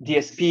your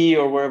DSP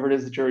or wherever it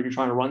is that you're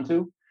trying to run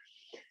to.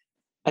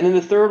 And then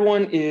the third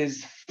one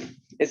is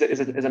as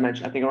I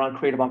mentioned, I think around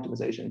creative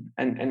optimization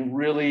and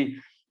really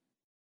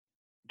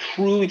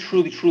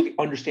truly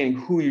understanding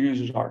who your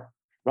users are,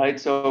 right?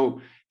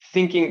 So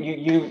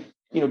thinking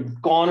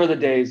gone are the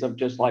days of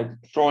just like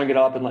throwing it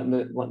up and letting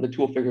the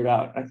tool figure it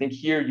out. I think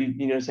here you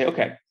need to say,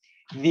 okay,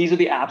 these are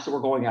the apps that we're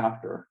going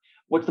after.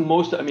 What's the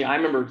most? I mean, I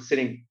remember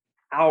sitting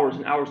hours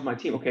and hours with my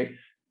team. Okay,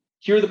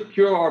 here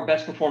are our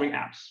best performing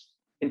apps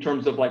in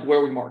terms of like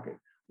where we market.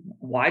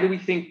 Why do we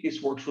think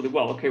this works really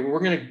well? Okay, well,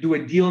 we're going to do a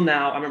deal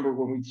now. I remember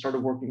when we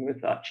started working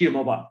with Cheetah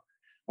Mobile,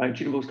 right?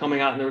 Cheetah Mobile was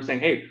coming out and they were saying,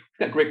 hey, we've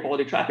got great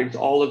quality traffic. It's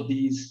all of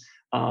these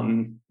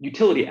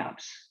utility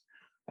apps.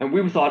 And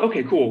we thought,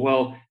 okay, cool.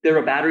 Well, they're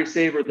a battery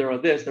saver. They're a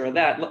this, they're a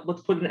that.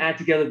 Let's put an ad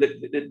together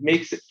that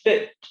makes it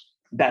fit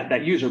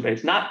that user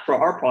base, not for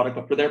our product,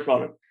 but for their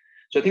product.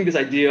 So I think this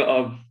idea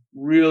of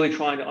really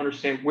trying to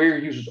understand where your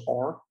users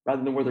are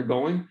rather than where they're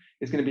going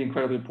is going to be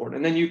incredibly important.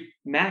 And then you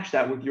match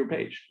that with your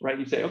page, right?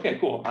 You say, okay,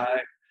 cool.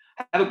 I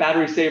have a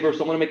battery saver,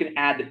 so I'm going to make an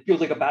ad that feels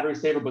like a battery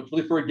saver, but it's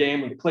really for a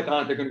game. When they click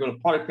on it, they're going to go to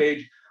the product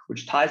page,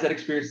 which ties that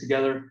experience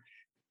together.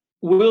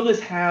 Will this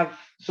have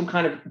some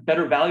kind of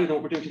better value than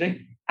what we're doing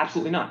today?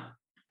 Absolutely not.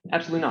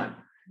 Absolutely not.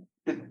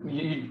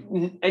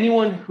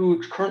 Anyone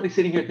who's currently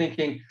sitting here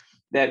thinking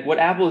that what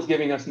Apple is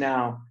giving us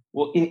now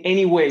will in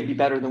any way be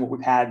better than what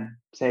we've had,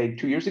 say,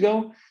 2 years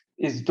ago,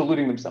 is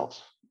deluding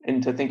themselves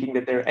into thinking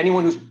that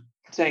anyone who's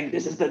saying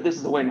this is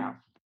the way now.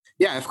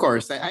 Yeah, of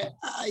course.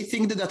 I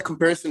think that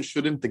comparison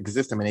shouldn't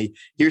exist. I mean, I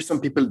hear some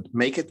people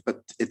make it,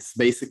 but it's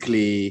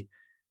basically,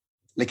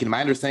 like in my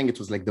understanding, it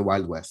was like the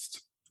Wild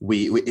West.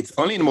 It's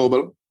only in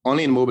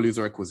mobile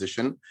user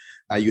acquisition.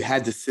 You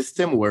had the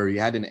system where you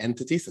had an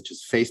entity such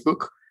as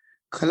Facebook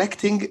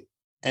collecting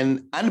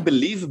an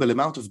unbelievable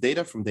amount of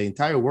data from the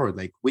entire world,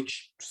 like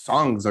which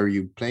songs are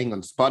you playing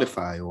on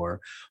Spotify,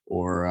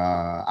 or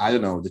I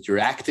don't know, that you're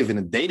active in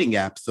a dating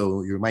app,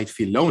 so you might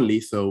feel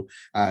lonely, so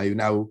you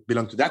now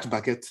belong to that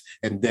bucket,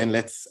 and then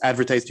let's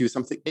advertise to you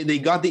something. And they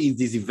got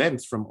these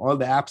events from all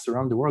the apps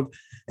around the world,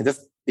 and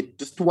it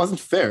just wasn't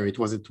fair. It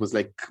was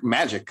like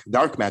magic,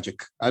 dark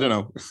magic. I don't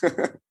know.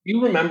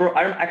 You remember?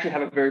 I actually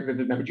have a very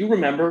vivid memory. Do you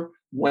remember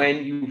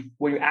when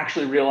you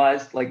actually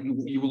realized, like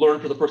you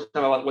learned for the first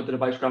time about what the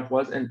device graph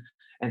was and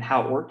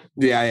how it worked?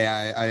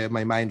 Yeah.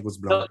 My mind was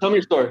blown. Tell me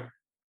your story.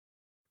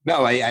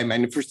 No, I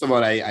mean, first of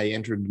all, I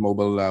entered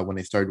mobile when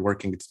I started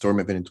working at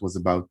StoreMaven. It was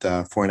about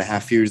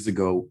 4.5 years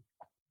ago.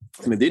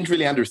 I didn't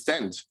really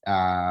understand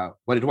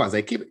what it was.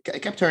 I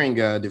kept hearing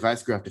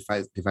device graph.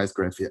 I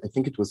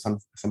think it was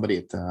somebody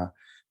at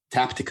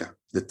Taptica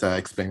that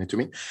explained it to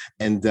me,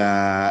 and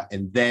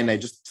then I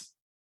just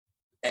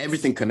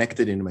everything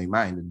connected in my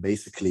mind, and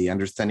basically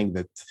understanding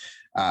that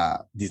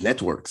these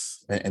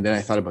networks. And then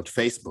I thought about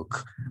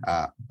Facebook.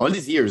 All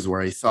these years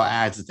where I saw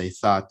ads that I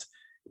thought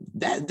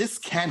that this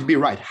can't be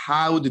right.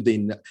 How did they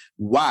know?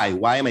 Why?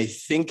 Why am I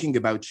thinking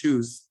about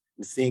shoes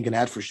and seeing an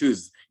ad for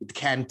shoes? It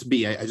can't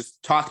be. I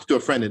just talked to a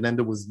friend, and then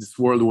there was this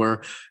world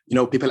where,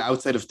 people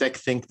outside of tech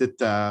think that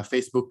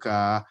Facebook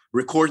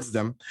records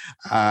them,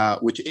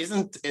 which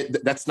isn't,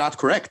 that's not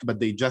correct, but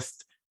they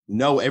just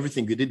know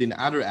everything you did in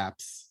other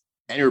apps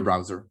in your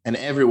browser and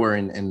everywhere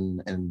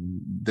in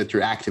that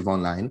you're active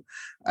online.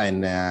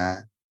 And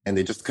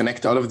they just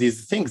connect all of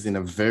these things in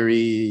a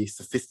very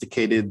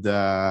sophisticated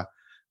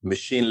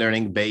machine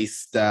learning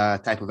based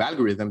type of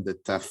algorithm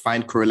that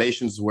find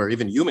correlations where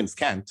even humans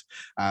can't.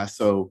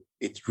 So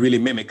it really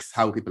mimics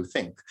how people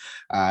think.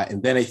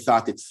 And then I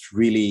thought it's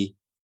really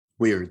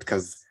weird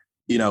because,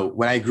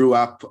 when I grew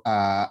up,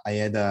 I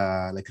had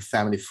a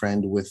family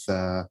friend with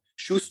a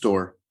shoe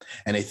store.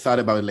 And I thought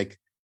about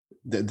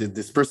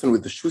this person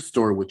with the shoe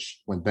store,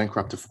 which went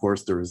bankrupt. Of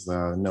course, there is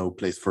no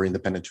place for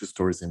independent shoe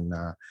stores in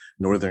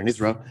northern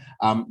Israel.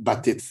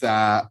 But it's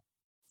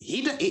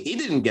he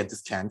didn't get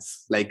this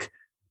chance,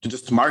 to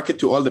just market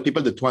to all the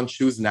people that want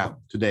shoes now,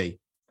 today.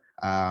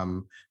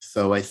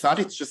 So I thought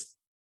it's just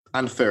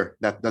unfair.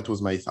 That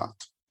was my thought.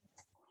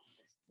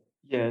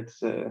 Yeah, it's.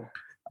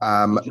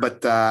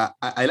 But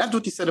I loved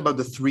what you said about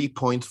the 3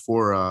 points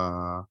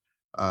for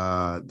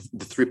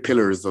the 3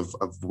 pillars of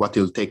what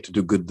it'll take to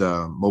do good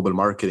mobile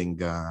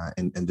marketing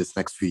in this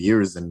next few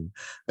years. And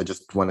I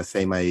just want to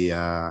say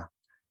I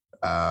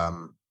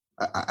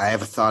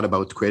have a thought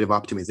about creative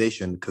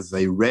optimization, because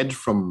I read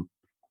from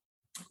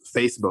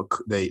Facebook,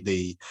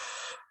 they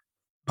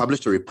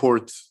published a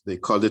report. They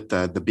called it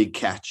the Big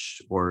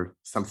Catch, or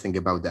something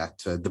about that,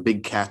 the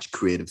Big Catch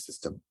creative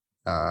system,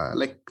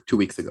 2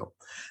 weeks ago.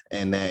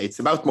 And it's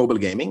about mobile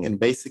gaming. And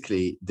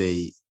basically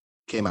they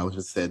came out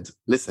and said,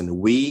 listen,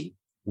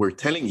 we're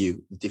telling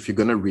you that if you're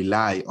going to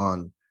rely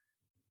on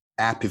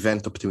app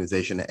event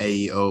optimization,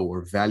 AEO,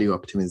 or value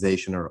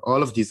optimization, or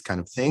all of these kind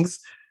of things,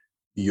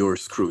 you're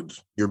screwed.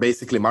 You're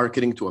basically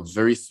marketing to a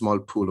very small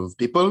pool of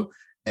people,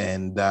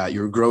 and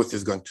your growth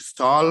is going to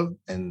stall,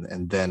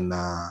 and then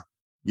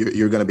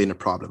you're going to be in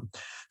a problem.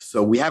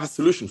 So we have a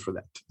solution for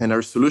that. And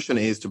our solution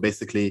is to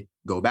basically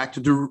go back to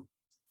the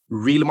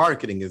real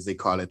marketing, as they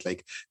call it.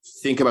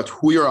 Think about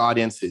who your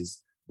audience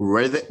is,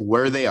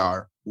 where they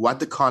are, what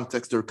the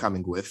context they're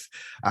coming with,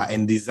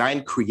 and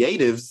design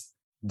creatives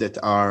that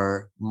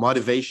are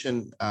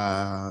motivation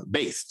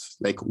based.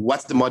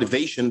 What's the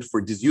motivation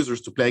for these users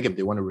to play a game?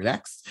 They want to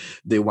relax,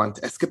 they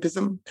want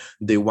escapism,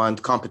 they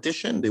want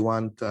competition, they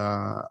want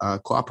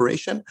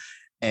cooperation.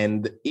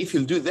 And if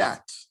you'll do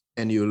that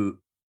and you'll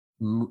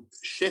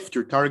shift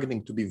your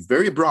targeting to be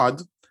very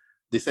broad,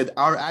 they said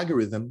our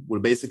algorithm will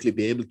basically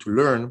be able to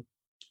learn.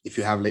 If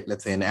you have,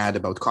 let's say, an ad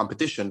about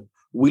competition,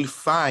 we'll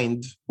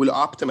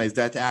optimize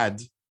that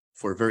ad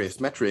for various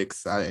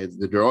metrics.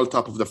 They're all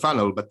top of the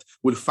funnel, but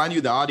we'll find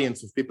you the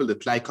audience of people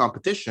that like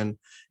competition,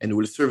 and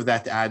we'll serve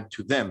that ad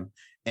to them.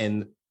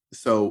 And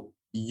so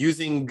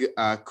using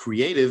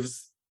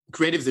creatives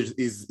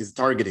is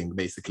targeting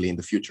basically in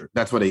the future.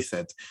 That's what I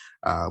said,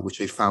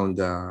 which I found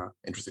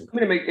interesting.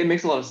 It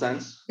makes a lot of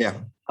sense. Yeah.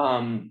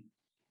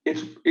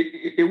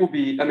 It will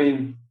be,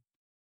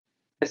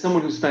 as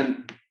someone who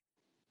spent,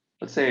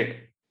 let's say,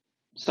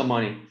 some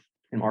money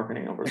in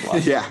marketing over the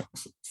last yeah,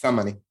 some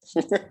money.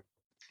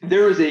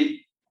 There is a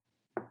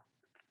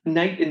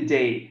night and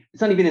day.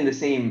 It's not even in the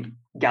same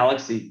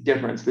galaxy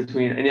difference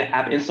between an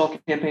app install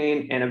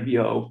campaign and a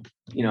VO,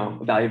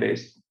 a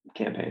value-based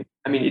campaign.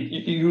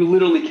 You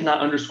literally cannot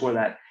underscore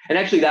that. And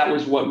actually, that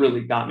was what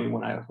really got me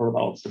when I heard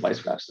about all this device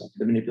graph stuff,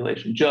 the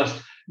manipulation,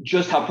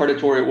 just how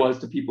predatory it was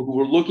to people who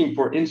were looking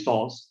for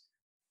installs.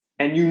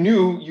 And you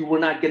knew you were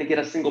not going to get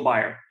a single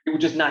buyer. It was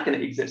just not going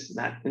to exist in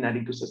that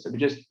ecosystem.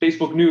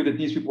 Facebook knew that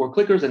these people were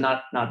clickers and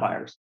not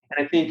buyers.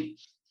 And I think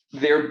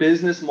their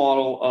business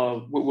model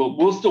of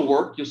will still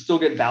work. You'll still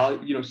get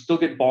value, still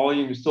get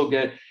volume, you still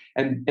get,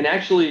 and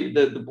actually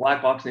the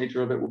black box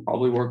nature of it will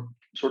probably work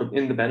sort of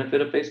in the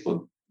benefit of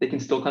Facebook. They can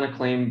still kind of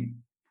claim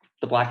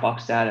the black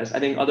box status. I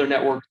think other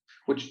networks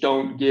which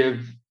don't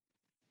give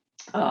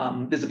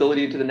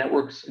visibility into the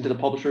networks, into the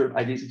publisher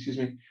IDs,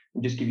 and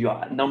just give you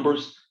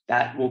numbers,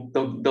 that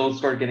they'll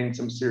start getting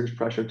some serious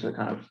pressure to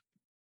kind of.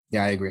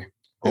 Yeah, I agree.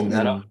 Open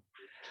that up.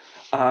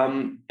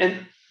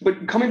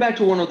 But coming back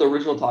to one of the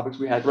original topics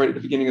we had right at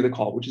the beginning of the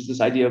call, which is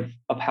this idea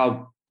of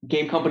how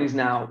game companies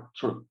now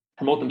sort of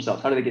promote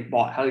themselves. How do they get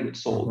bought? How do they get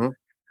sold? Mm-hmm.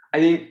 I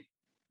think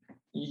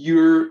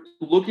you're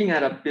looking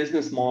at a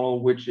business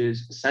model, which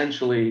is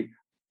essentially,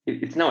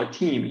 it's now a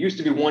team. It used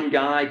to be one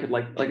guy could,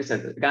 like I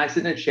said, the guy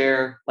sitting in a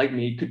chair like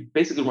me could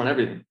basically run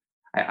everything.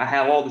 I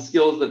have all the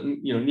skills that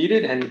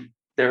needed, and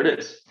there it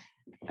is.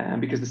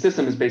 Because the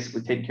system is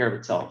basically taking care of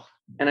itself.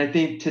 And I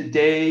think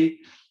today,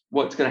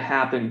 what's going to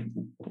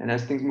happen, and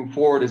as things move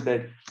forward, is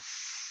that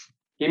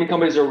gaming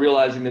companies are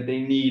realizing that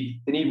they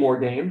need more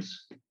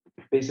games,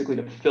 basically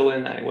to fill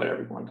in that,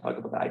 whatever you want to talk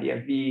about, the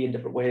IDFV in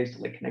different ways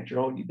to like connect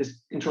your own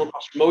this internal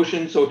cross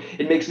promotion. So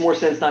it makes more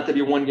sense not to be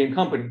a one game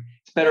company.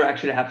 It's better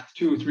actually to have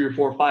 2, 3, or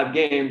 4, or 5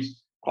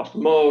 games, cross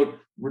promote,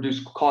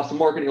 reduce cost of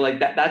marketing. Like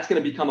that's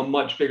going to become a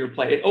much bigger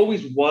play. It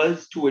always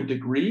was to a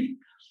degree,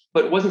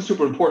 but it wasn't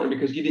super important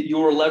because you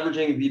were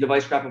leveraging the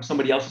device graph of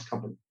somebody else's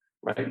company.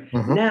 Right.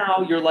 Mm-hmm.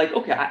 Now you're like,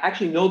 okay, I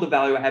actually know the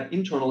value I have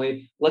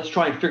internally. Let's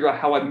try and figure out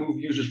how I move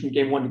users from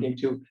game 1 to game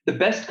 2. The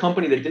best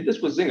company that did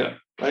this was Zynga,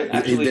 right?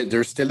 Actually,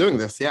 they're still doing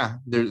this. Yeah.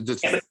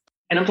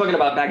 And I'm talking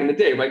about back in the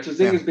day, right? So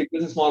Zynga's big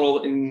business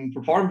model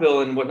for Farmville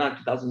and whatnot,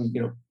 2000,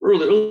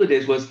 early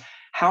days was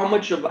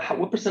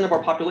what percent of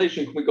our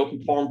population can we go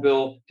from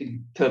Farmville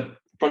to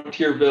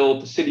Frontierville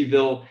to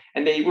Cityville?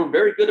 And they were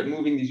very good at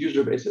moving these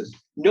user bases.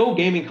 No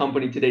gaming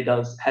company today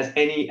has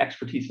any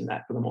expertise in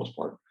that for the most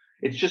part.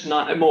 It's just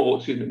not mobile.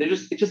 Excuse me.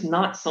 It's just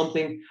not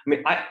something. I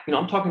mean,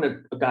 I'm talking to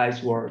guys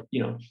who are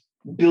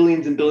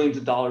billions and billions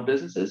of dollar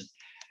businesses,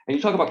 and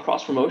you talk about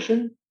cross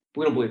promotion.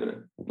 We don't believe in it.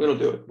 We don't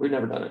do it. We've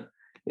never done it.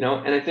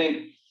 And I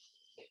think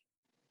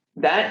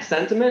that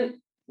sentiment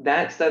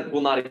that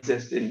will not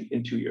exist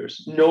in 2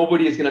 years.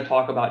 Nobody is going to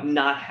talk about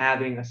not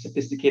having a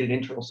sophisticated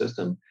internal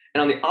system.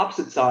 And on the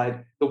opposite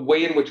side, the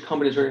way in which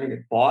companies are going to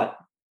get bought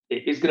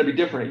is going to be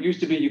different. It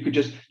used to be you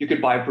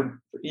could buy for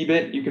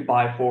EBIT, you could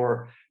buy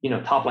for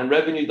top line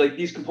revenue. Like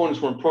these components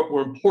were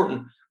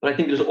important, but I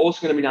think there's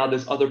also going to be now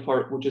this other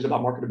part which is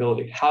about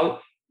marketability. How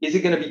is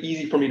it going to be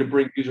easy for me to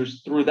bring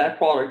users through that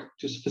product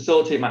to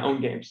facilitate my own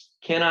games?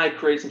 Can I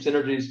create some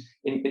synergies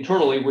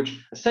internally,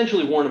 which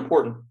essentially weren't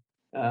important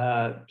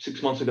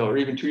 6 months ago or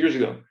even 2 years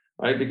ago,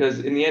 right? Because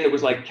in the end it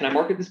was like, can I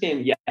market this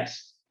game?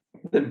 Yes.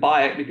 Then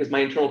buy it because my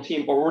internal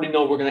team already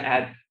know we're going to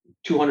add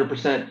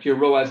 200% to your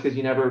ROAS because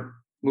you never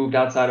moved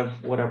outside of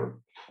whatever,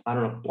 I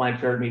don't know,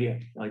 blind ferret media.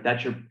 Like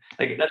that's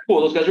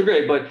cool. Those guys are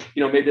great, but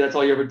maybe that's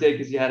all you ever did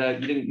because you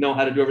didn't know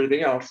how to do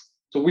everything else.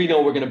 So we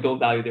know we're going to build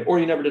value there, or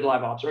you never did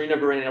live ops, or you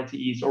never ran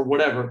LTEs or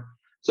whatever.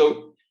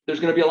 So there's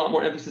going to be a lot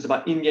more emphasis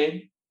about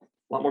in-game.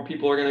 A lot more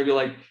people are going to be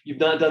like, you've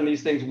not done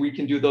these things. We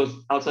can do those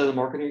outside of the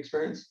marketing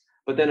experience.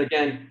 But then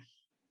again,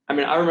 I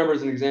mean, I remember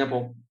as an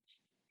example,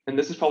 and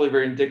this is probably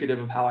very indicative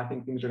of how I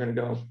think things are going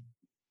to go.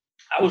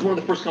 I was one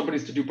of the first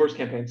companies to do burst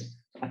campaigns.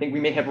 I think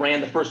we may have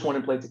ran the first one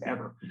in Playtika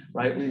ever,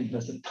 right? We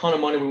invested a ton of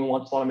money when we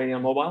launched Slotomania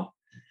on mobile.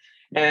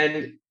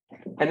 And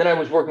then I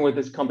was working with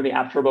this company,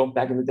 App Turbo,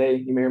 back in the day.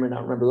 You may or may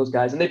not remember those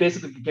guys. And they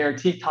basically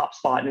guarantee top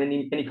spot in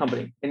any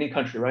company, any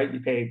country, right? You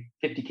pay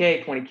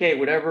 $50K, $20K,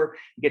 whatever.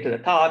 You get to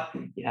the top.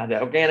 You have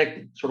that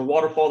organic sort of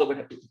waterfall that would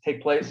have to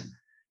take place.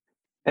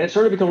 And it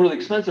started to become really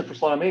expensive for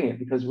Slotomania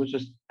because it was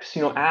just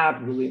casino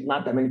app, really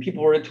not that many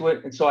people were into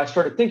it. And so I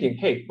started thinking,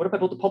 hey, what if I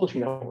built a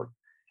publishing network?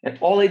 And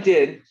all I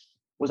did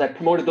was I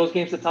promoted those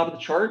games to the top of the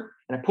chart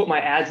and I put my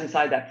ads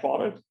inside that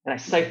product and I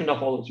siphoned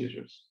off all those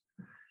users.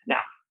 Now,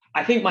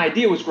 I think my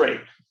idea was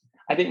great.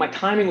 I think my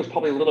timing was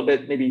probably a little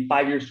bit, maybe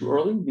 5 years too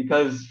early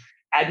because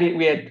I think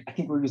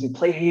we were using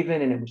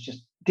Playhaven and it was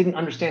just didn't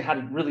understand how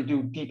to really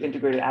do deep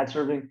integrated ad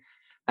serving.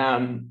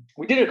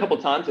 We did it a couple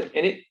of times and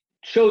it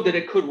showed that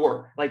it could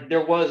work. Like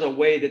there was a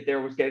way that there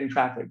was getting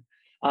traffic.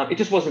 It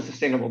just wasn't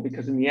sustainable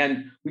because in the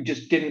end,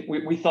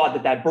 we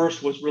thought that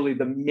burst was really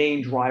the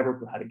main driver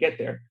for how to get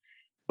there.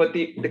 But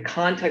the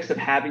context of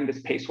having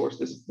this pay source,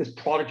 this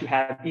product you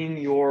have in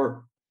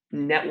your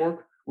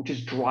network, which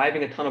is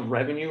driving a ton of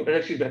revenue,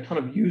 a ton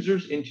of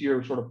users into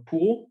your sort of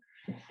pool,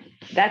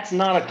 that's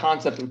not a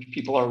concept which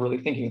people are really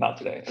thinking about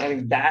today. And I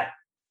think that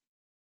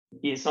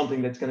is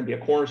something that's going to be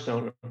a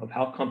cornerstone of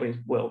how companies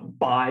will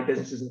buy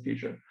businesses in the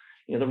future.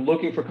 They're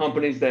looking for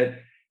companies that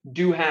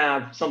do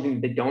have something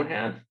that they don't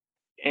have,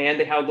 and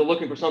they're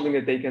looking for something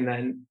that they can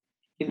then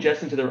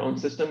ingest into their own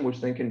system, which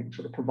then can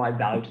sort of provide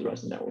value to the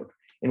rest of the network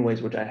in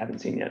ways which I haven't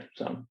seen yet.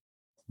 So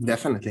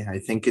definitely, I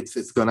think it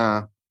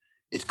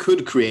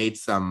could create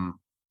some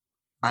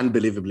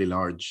unbelievably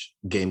large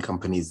game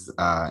companies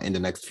in the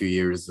next few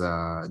years,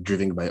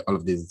 driven by all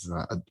of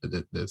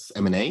this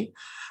M&A.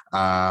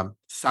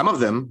 Some of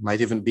them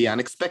might even be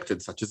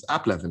unexpected, such as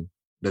AppLovin,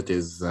 that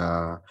is,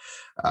 and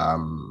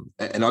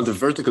all the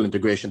vertical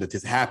integration that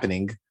is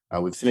happening.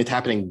 We've seen it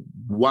happening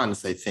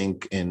once, I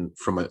think,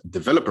 from a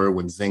developer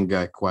when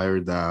Zynga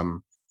acquired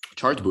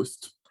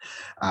Chartboost.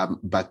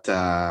 But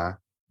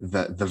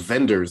the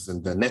vendors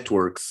and the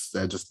networks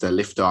just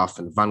lift off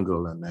and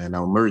Vangle and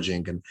now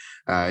merging, and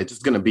it's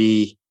just going to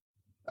be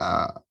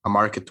a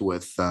market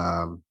with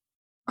a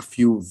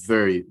few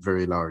very,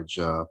 very large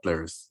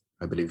players,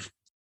 I believe.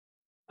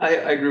 I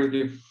agree with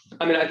you.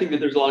 I mean, I think that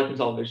there's a lot of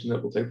consolidation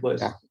that will take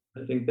place. Yeah.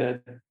 I think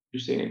that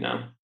you're seeing it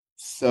now.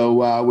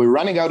 So we're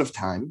running out of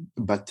time,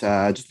 but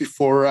just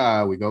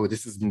before we go,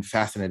 this has been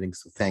fascinating,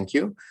 so thank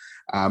you.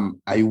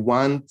 I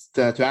want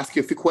to ask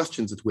you a few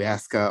questions that we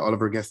ask all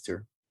of our guests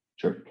here.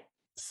 Sure.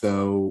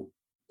 So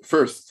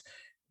first,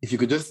 if you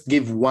could just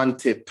give one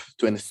tip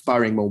to an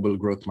aspiring mobile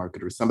growth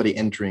marketer, somebody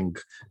entering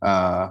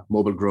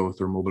mobile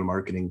growth or mobile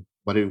marketing,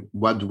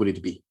 what would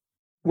it be?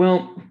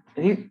 Well,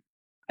 I think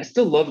I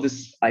still love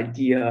this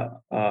idea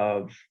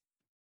of,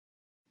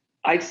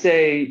 I'd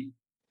say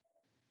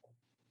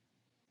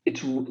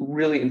it's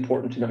really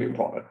important to know your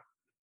product.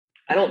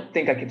 I don't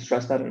think I can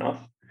stress that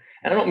enough.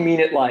 And I don't mean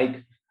it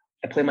like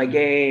I play my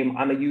game,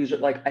 I'm a user.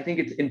 Like, I think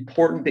it's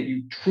important that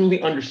you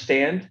truly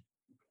understand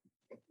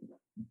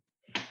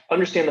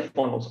the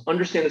funnels,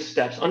 understand the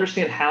steps,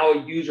 understand how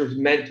a user is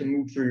meant to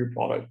move through your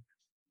product.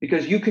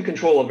 Because you can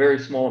control a very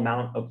small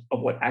amount of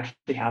what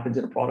actually happens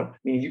in a product.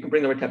 Meaning you can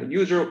bring the right type of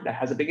user that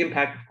has a big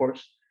impact, of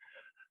course.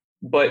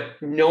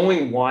 But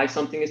knowing why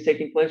something is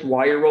taking place,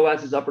 why your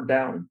ROAS is up or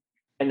down,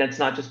 and that's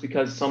not just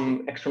because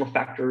some external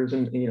factors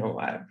and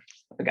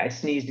a guy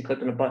sneezed, he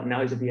clicked on a button,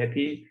 now he's a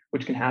VIP,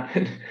 which can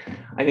happen.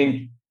 I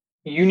think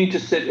you need to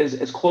sit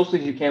as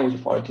closely as you can with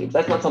your product teams.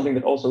 That's not something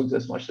that also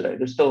exists much today.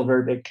 There's still a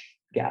very big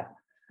gap.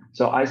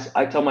 So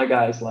I tell my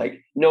guys,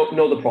 like, know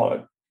the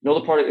product. Know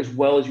the product as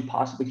well as you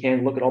possibly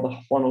can. Look at all the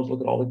funnels,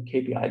 look at all the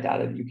KPI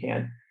data that you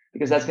can,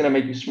 because that's going to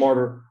make you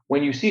smarter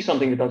when you see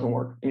something that doesn't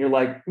work. And you're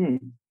like,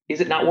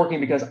 is it not working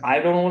because I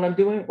don't know what I'm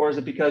doing? Or is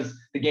it because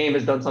the game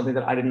has done something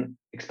that I didn't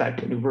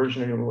expect, a new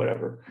version or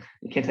whatever?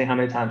 You can't say how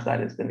many times that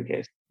has been the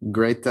case.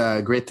 Great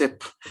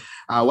tip.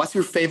 What's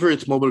your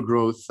favorite mobile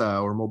growth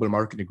or mobile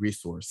marketing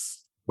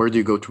resource? Where do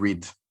you go to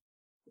read?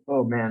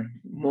 Oh, man.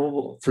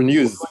 Mobile. For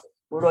news.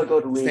 Where do I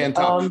go to read? Stay on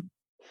top.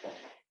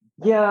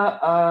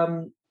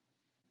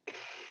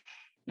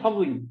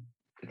 Probably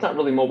it's not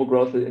really mobile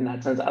growth in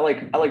that sense. I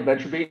like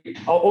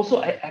VentureBeat.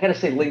 Also, I gotta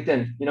say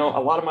LinkedIn. A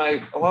lot of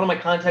my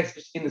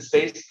contacts in the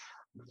space,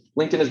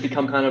 LinkedIn has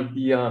become kind of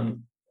the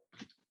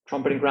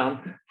trumpeting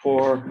ground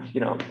for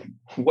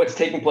what's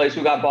taking place,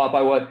 who got bought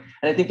by what,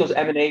 and I think those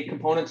M&A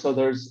components. So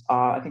there's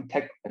I think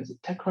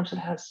TechCrunch that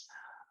has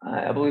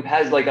I believe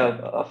has like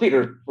a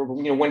feeder for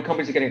when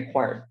companies are getting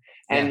acquired.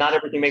 And not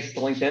everything makes it to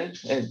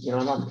LinkedIn. And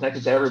I'm not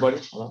connected to everybody,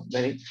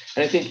 many.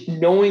 And I think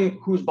knowing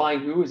who's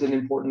buying who is an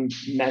important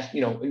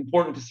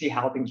important to see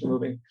how things are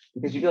moving.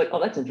 Because you'd be like, oh,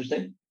 that's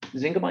interesting.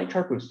 Zynga buying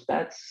Chartboost.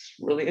 That's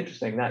really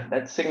interesting.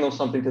 That signals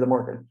something to the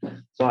market.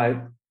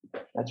 So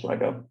that's where I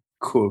go.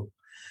 Cool.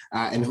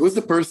 And who's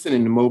the person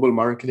in mobile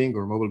marketing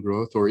or mobile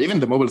growth or even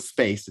the mobile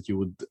space that you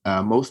would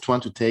most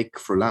want to take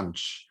for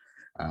lunch?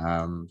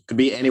 Could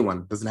be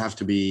anyone. Doesn't have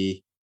to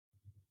be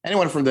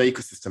anyone from the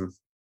ecosystem.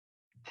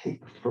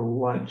 Take for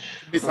lunch.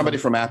 Be somebody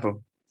from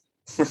Apple.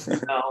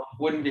 No,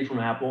 wouldn't be from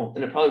Apple,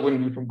 and it probably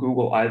wouldn't be from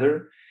Google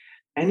either.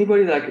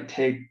 Anybody that I could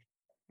take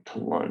to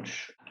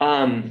lunch.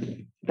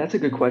 That's a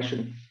good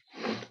question.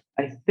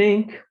 I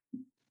think,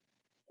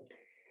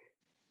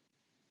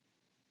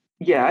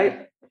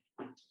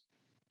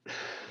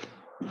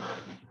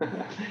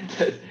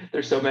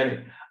 there's so many.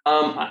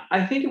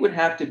 I think it would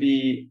have to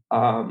be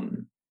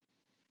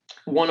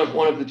one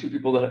of the two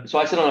people that. So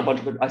I sit on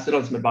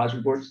some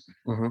advisory boards.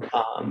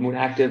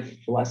 Moonactive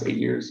for the last 8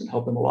 years and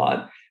helped them a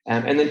lot.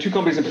 And then two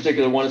companies in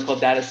particular. One is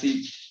called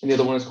DataSeek, and the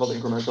other one is called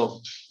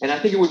Incremental. And I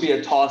think it would be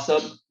a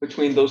toss-up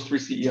between those three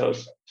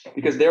CEOs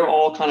because they're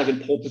all kind of in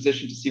pole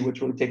position to see what's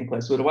really taking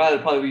place. So it'd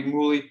probably be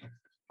Mouli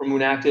from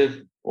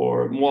Moonactive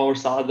or Moawar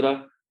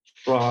Sadra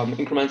from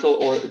Incremental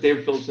or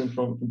David Phillipson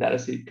from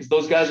DataSeek, because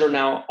those guys are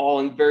now all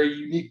in very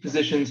unique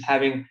positions,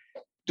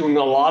 doing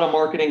a lot of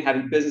marketing,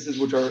 having businesses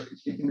which are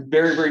in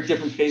very, very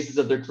different phases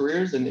of their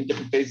careers and in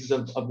different phases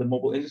of the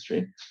mobile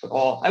industry. But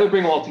I would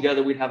bring them all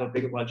together. We'd have a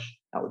big lunch.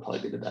 That would probably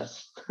be the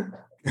best.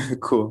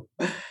 Cool.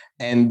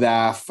 And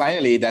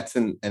finally, that's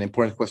an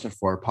important question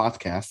for our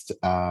podcast,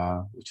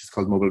 which is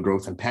called Mobile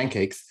Growth and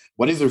Pancakes.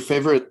 What is your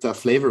favorite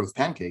flavor of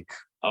pancake?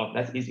 Oh,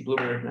 that's easy.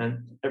 Blueberry,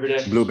 man. Every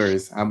day.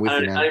 Blueberries. I'm with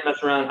you, man. I don't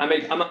mess around. I'm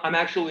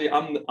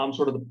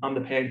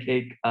the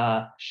pancake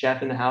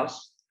chef in the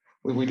house.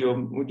 We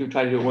do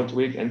try to do it once a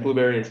week, and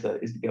blueberry is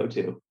the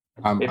go-to.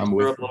 I'm with you. A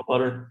little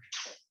butter.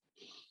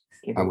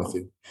 I'm with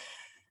you.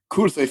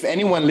 Cool. So if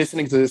anyone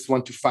listening to this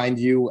want to find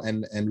you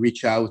and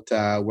reach out,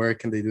 where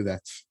can they do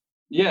that?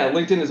 Yeah,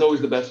 LinkedIn is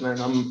always the best,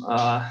 man. I'm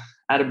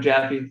Adam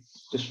Jaffe.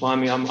 Just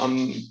find me.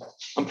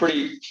 I'm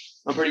pretty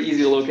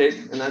easy to locate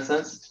in that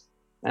sense.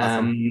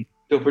 Awesome.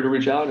 Feel free to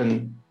reach out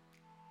and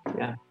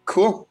yeah.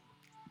 Cool.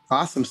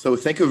 Awesome. So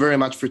thank you very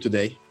much for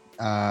today.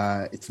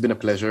 It's been a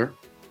pleasure.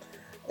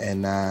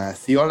 And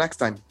see you all next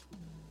time.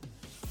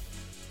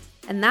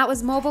 And that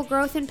was Mobile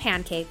Growth and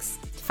Pancakes.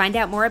 To find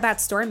out more about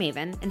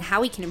StoreMaven and how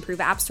we can improve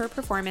App Store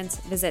performance,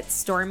 visit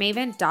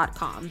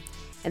storemaven.com.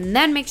 And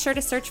then make sure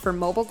to search for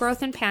Mobile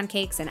Growth and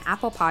Pancakes in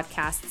Apple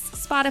Podcasts,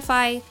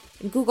 Spotify,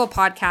 and Google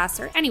Podcasts,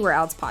 or anywhere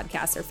else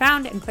podcasts are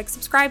found, and click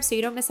subscribe so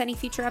you don't miss any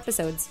future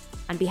episodes.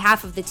 On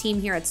behalf of the team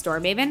here at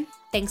StoreMaven,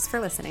 thanks for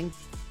listening.